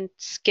 and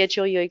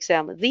schedule your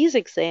exam. These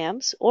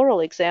exams,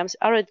 oral exams,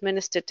 are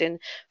administered in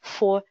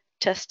 4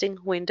 testing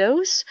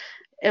windows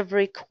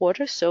every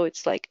quarter. So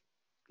it's like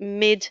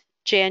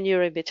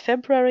mid-January,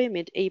 mid-February,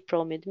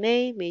 mid-April,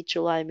 mid-May,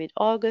 mid-July,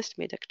 mid-August,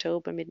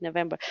 mid-October,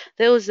 mid-November.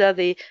 Those are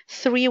the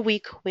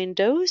 3-week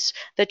windows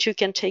that you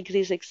can take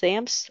these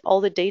exams.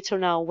 All the dates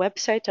on our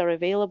website are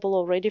available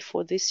already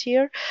for this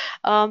year.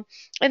 And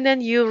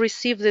then you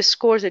receive the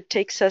scores. It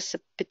takes us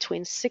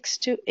between 6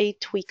 to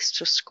 8 weeks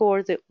to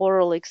score the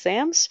oral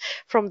exams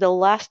from the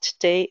last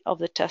day of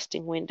the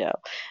testing window.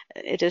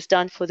 It is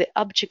done for the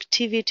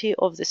objectivity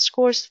of the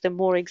scores. The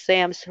more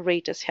exams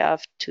raters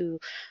have to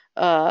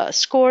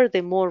score,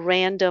 the more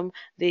random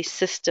the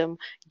system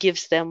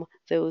gives them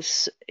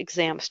those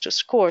exams to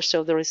score.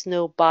 So there is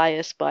no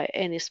bias by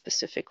any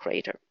specific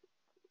rater.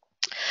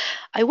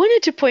 I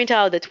wanted to point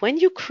out that when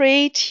you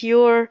create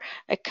your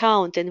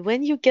account and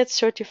when you get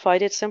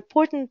certified, it's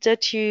important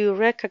that you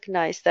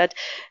recognize that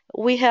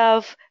we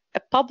have a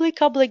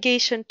public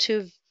obligation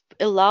to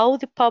allow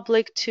the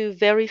public to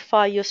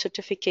verify your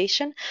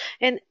certification,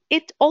 and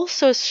it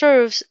also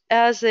serves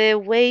as a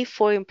way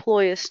for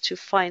employers to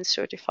find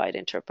certified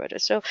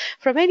interpreters. So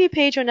from any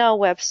page on our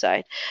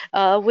website,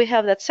 we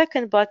have that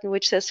second button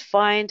which says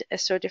find a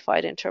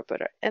certified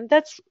interpreter, and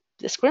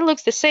the screen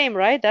looks the same,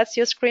 right? That's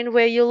your screen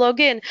where you log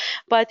in.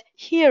 But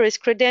here is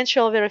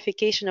credential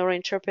verification or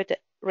interpreter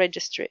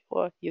registry,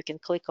 or you can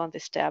click on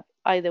this tab.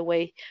 Either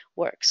way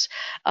works.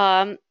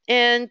 And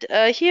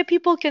here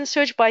people can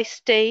search by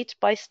state,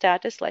 by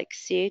status, like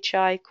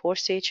CHI,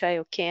 CoreCHI,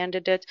 or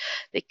candidate.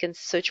 They can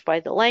search by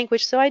the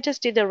language. So I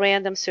just did a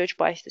random search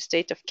by the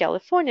state of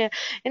California.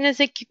 And as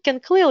you can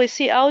clearly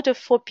see, out of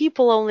 4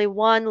 people, only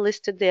 1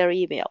 listed their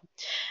email.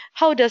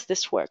 How does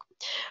this work?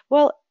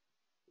 Well,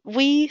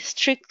 we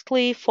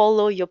strictly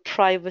follow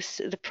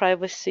the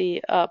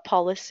privacy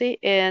policy,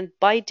 and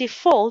by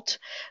default,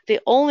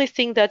 the only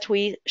thing that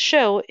we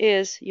show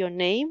is your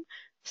name,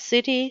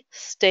 city,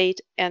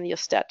 state, and your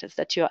status,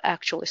 that you're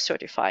actually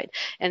certified.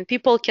 And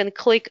people can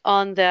click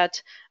on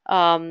that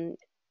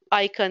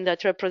icon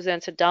that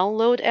represents a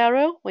download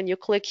arrow. When you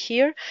click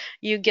here,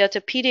 you get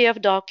a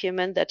PDF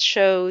document that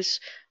shows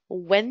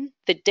when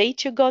the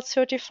date you got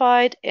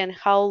certified and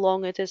how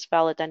long it is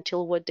valid,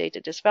 until what date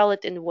it is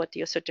valid, and what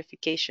your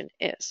certification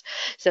is.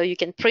 So you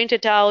can print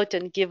it out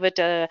and give it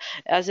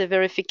as a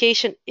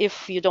verification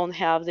if you don't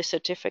have the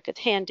certificate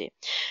handy.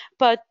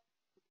 But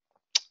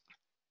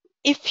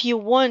if you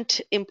want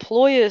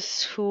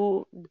employers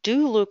who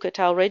do look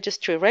at our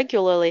registry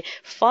regularly,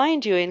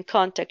 find you and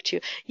contact you,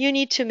 you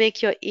need to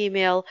make your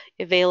email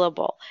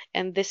available.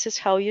 And this is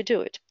how you do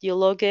it. You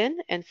log in,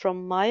 and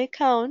from My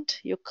Account,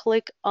 you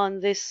click on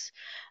this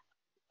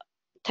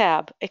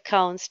tab,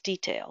 Accounts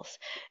Details.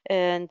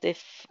 And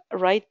if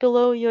right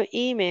below your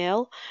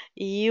email,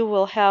 you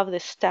will have the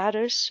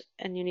status,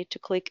 and you need to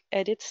click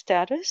Edit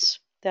Status,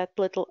 that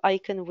little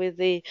icon with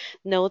the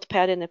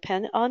notepad and a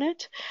pen on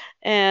it.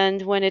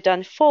 And when it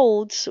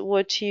unfolds,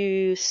 what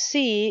you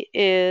see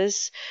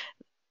is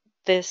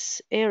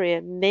this area,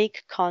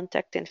 Make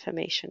Contact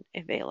Information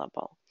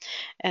Available.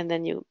 And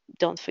then you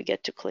don't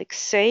forget to click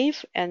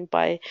Save. And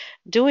by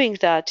doing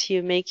that,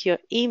 you make your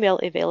email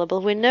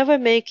available. We never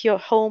make your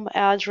home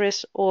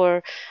address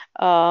or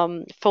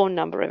phone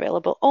number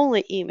available,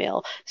 only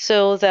email,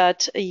 so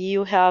that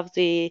you have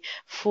the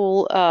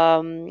full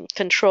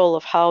control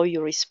of how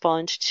you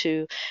respond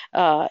to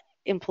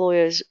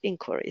employers'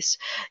 inquiries.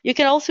 You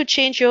can also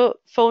change your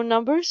phone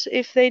numbers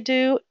if they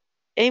do.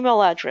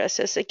 Email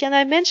addresses. Again,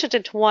 I mentioned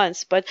it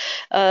once, but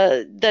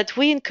that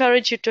we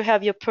encourage you to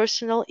have your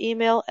personal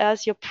email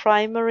as your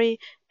primary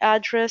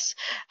address.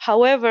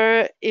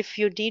 However, if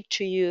you need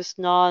to use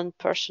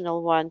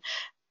non-personal one,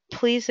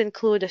 please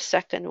include a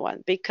second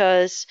one,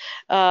 because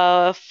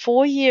 4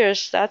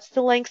 years, that's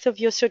the length of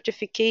your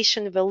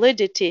certification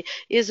validity,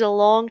 is a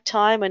long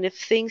time. And if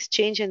things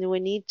change and we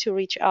need to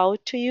reach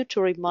out to you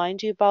to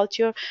remind you about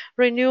your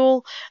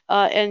renewal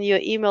and your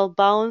email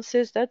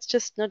bounces, that's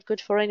just not good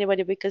for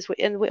anybody, because we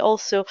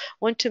also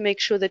want to make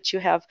sure that you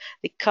have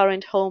the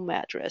current home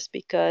address,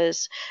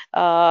 because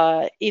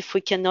if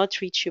we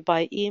cannot reach you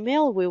by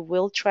email, we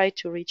will try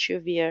to reach you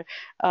via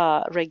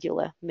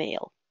regular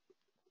mail.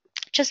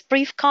 Just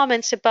brief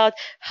comments about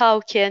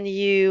how can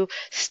you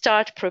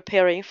start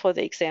preparing for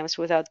the exams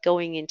without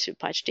going into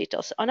much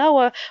details. On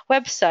our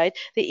website,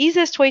 the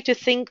easiest way to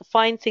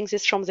find things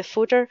is from the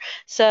footer.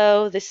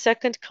 So the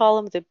second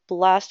column, the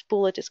last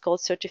bullet, is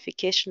called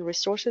Certification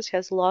Resources,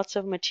 has lots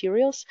of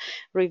materials.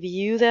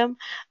 Review them.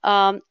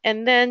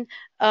 And then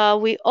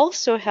we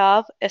also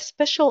have a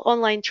special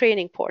online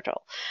training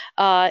portal.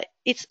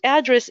 Its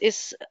address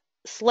is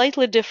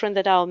slightly different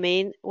than our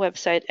main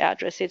website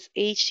address. It's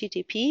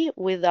http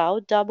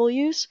without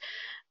W's,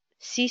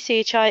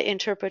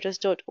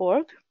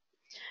 cchiinterpreters.org.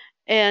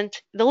 And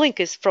the link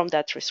is from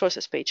that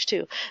resources page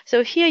too.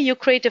 So here you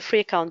create a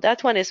free account.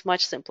 That one is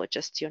much simpler,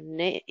 just your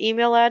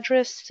email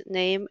address,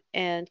 name,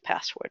 and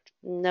password.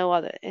 No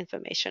other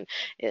information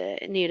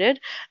needed.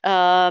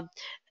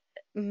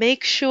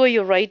 Make sure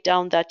you write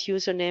down that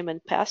username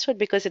and password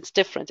because it's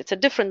different. It's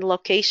a different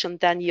location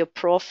than your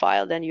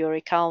profile, than your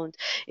account.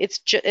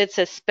 It's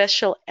a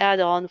special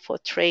add-on for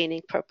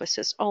training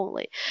purposes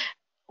only.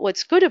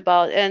 What's good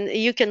about, and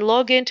you can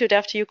log into it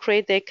after you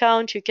create the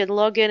account. You can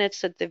log in.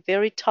 It's at the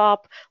very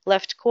top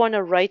left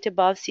corner, right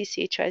above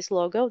CCHI's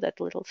logo, that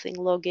little thing,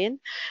 login.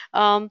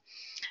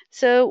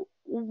 So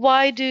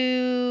why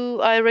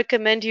do I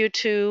recommend you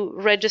to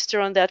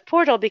register on that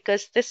portal?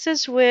 Because this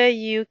is where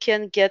you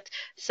can get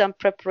some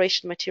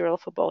preparation material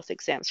for both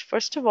exams.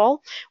 First of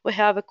all, we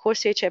have a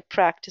CoreCHI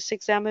practice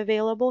exam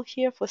available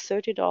here for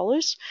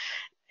 $30,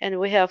 and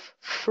we have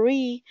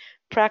free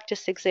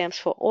practice exams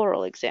for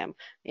oral exam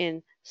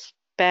in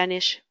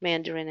Spanish,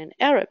 Mandarin, and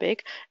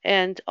Arabic.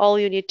 And all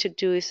you need to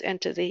do is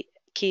enter the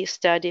key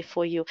study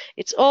for you.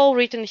 It's all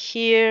written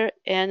here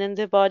and in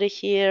the body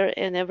here,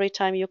 and every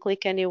time you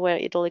click anywhere,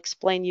 it'll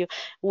explain you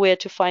where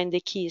to find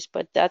the keys,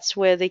 but that's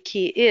where the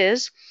key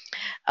is.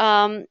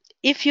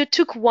 If you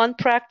took one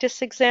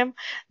practice exam,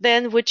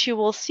 then what you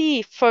will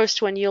see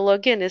first when you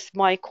log in is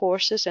my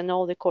courses and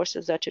all the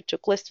courses that you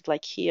took listed.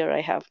 Like here,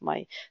 I have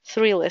my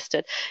 3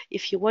 listed.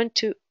 If you want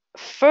to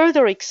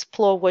further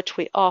explore what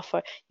we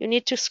offer, you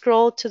need to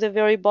scroll to the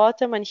very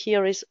bottom, and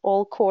here is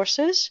all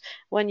courses.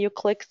 When you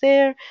click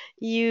there,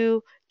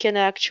 you can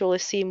actually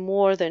see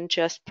more than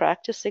just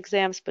practice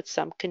exams, but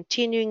some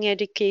continuing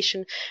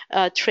education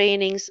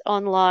trainings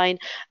online,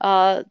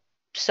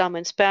 some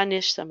in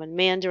Spanish, some in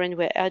Mandarin.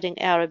 We're adding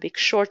Arabic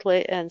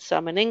shortly, and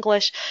some in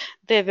English.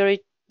 They're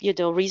very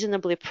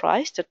reasonably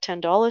priced at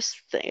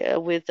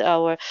 $10 with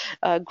our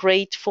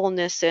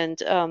gratefulness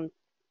and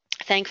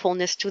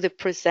thankfulness to the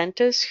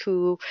presenters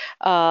who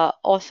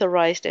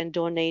authorized and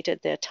donated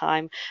their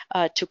time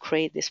to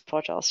create these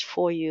portals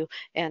for you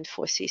and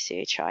for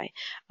CCHI.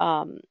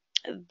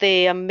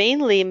 They are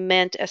mainly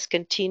meant as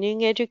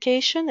continuing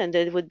education, and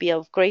it would be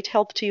of great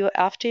help to you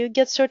after you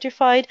get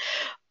certified.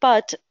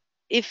 But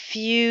if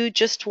you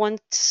just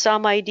want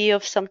some idea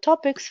of some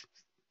topics,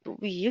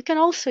 you can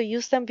also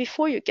use them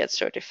before you get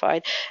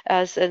certified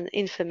as an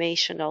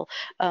informational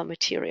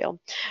material.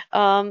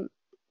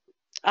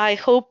 I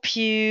hope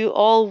you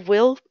all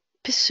will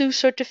pursue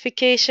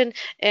certification,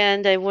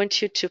 and I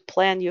want you to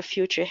plan your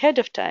future ahead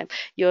of time.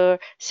 Your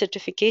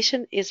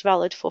certification is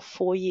valid for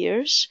 4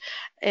 years,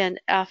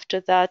 and after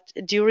that,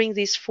 during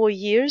these 4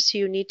 years,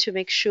 you need to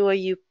make sure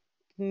you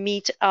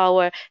meet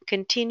our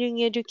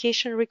continuing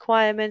education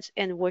requirements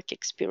and work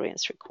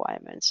experience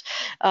requirements.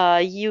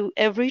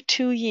 Every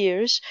 2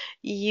 years,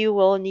 you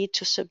will need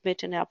to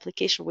submit an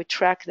application. We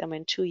track them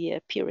in 2-year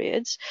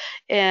periods,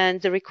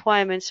 and the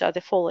requirements are the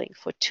following.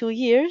 For 2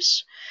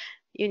 years,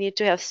 you need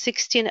to have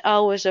 16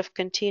 hours of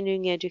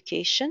continuing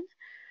education,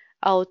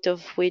 out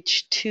of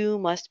which 2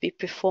 must be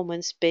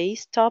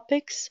performance-based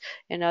topics.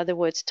 In other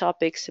words,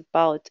 topics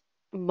about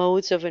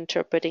modes of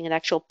interpreting and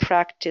actual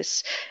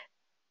practice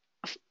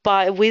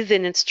with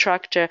an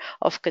instructor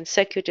of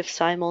consecutive,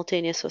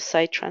 simultaneous, or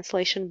sight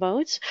translation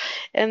modes.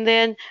 And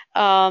then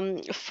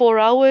 4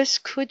 hours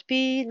could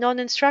be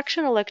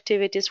non-instructional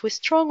activities. We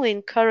strongly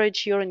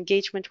encourage your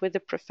engagement with the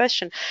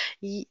profession.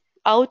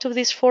 Out of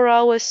these 4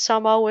 hours,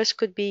 some hours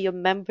could be your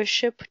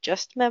membership,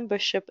 just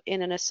membership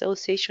in an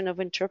association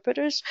of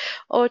interpreters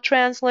or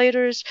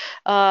translators.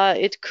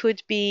 It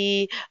could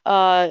be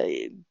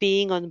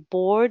being on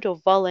board or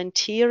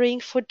volunteering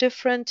for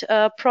different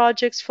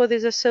projects for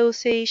these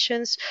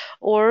associations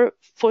or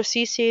for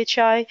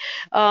CCHI.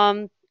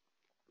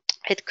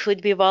 It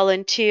could be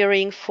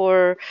volunteering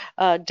for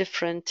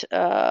different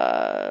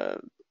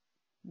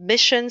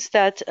missions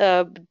that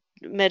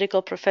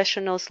medical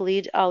professionals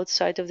lead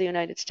outside of the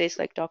United States,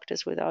 like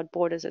Doctors Without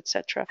Borders,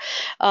 etc.,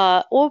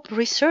 or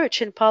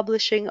research and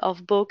publishing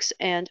of books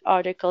and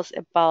articles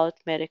about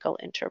medical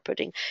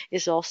interpreting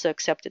is also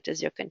accepted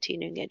as your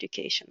continuing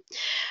education.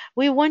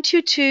 We want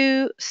you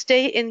to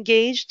stay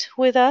engaged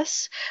with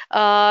us.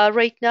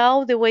 Right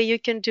now, the way you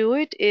can do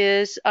it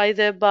is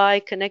either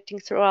by connecting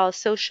through our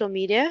social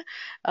media,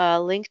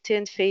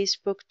 LinkedIn,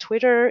 Facebook,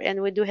 Twitter,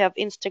 and we do have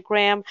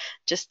Instagram.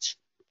 Just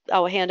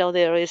our handle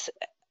there is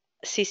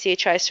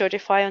CCHI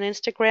Certify on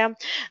Instagram.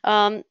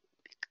 On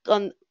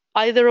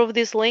either of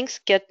these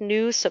links, get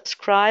news,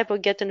 subscribe, or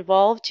get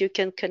involved. You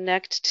can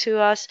connect to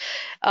us.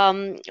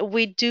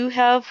 We do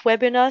have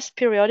webinars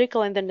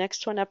periodical, and the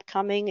next one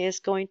upcoming is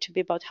going to be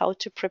about how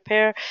to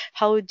prepare.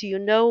 How do you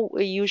know?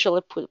 We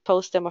usually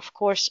post them, of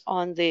course,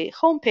 on the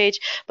homepage,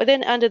 but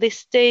then under the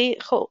Stay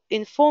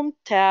Informed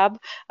tab,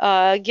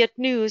 Get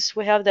News,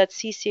 we have that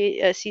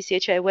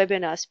CCHI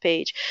webinars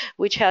page,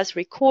 which has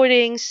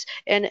recordings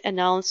and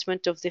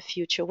announcement of the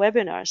future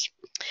webinars.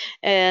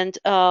 And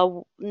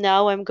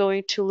now I'm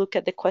going to look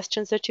at the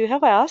questions that you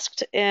have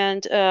asked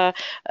and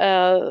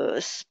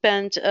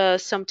spend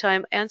some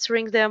time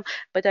answering them.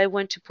 But I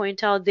want to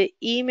point out the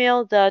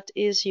email that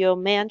is your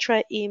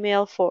mantra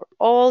email for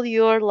all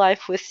your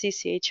life with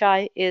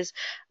CCHI is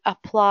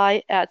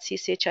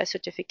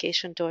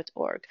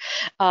apply@cchicertification.org.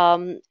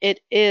 It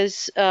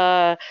is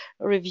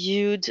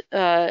reviewed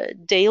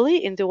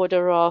daily in the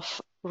order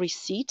of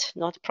receipt,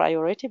 not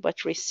priority,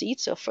 but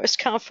receipt. So first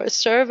come, first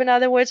serve, in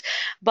other words,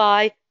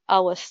 by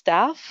our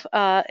staff,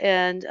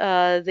 and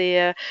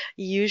they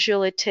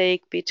usually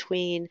take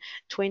between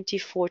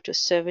 24 to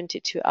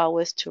 72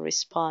 hours to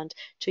respond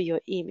to your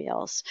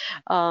emails.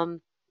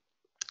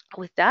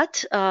 With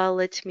that,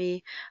 let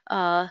me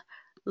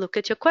look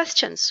at your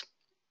questions.